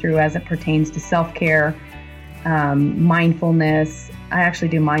speaking through as it pertains to self-care, mindfulness. I actually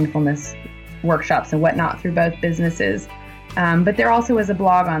do mindfulness workshops and whatnot through both businesses. But there also is a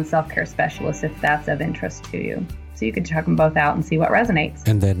blog on Self-Care Specialist if that's of interest to you. So you can check them both out and see what resonates.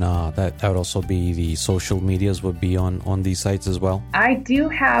 And then that would also be the social medias would be on these sites as well? I do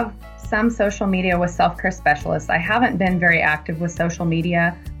have some social media with Self-Care Specialists. I haven't been very active with social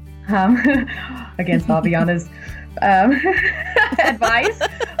media against Aviana's advice.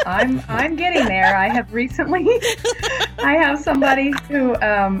 I'm getting there. I have recently, I have somebody who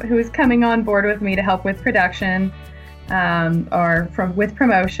is coming on board with me to help with production with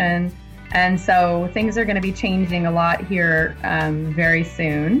promotion. And so things are going to be changing a lot here very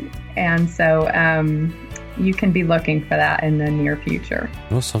soon. And so you can be looking for that in the near future.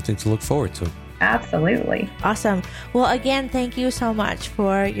 Well, something to look forward to. Absolutely. Awesome. Well, again, thank you so much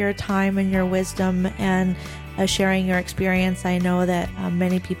for your time and your wisdom and sharing your experience. I know that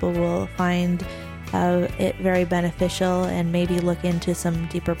many people will find it very beneficial and maybe look into some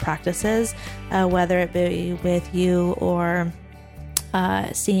deeper practices, whether it be with you or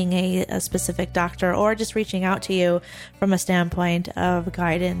seeing a specific doctor or just reaching out to you from a standpoint of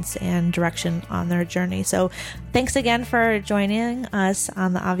guidance and direction on their journey. So thanks again for joining us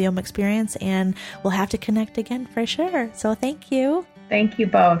on the Aviome Experience, and we'll have to connect again for sure. So thank you. Thank you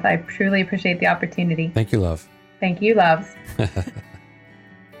both. I truly appreciate the opportunity. Thank you, love. Thank you, loves.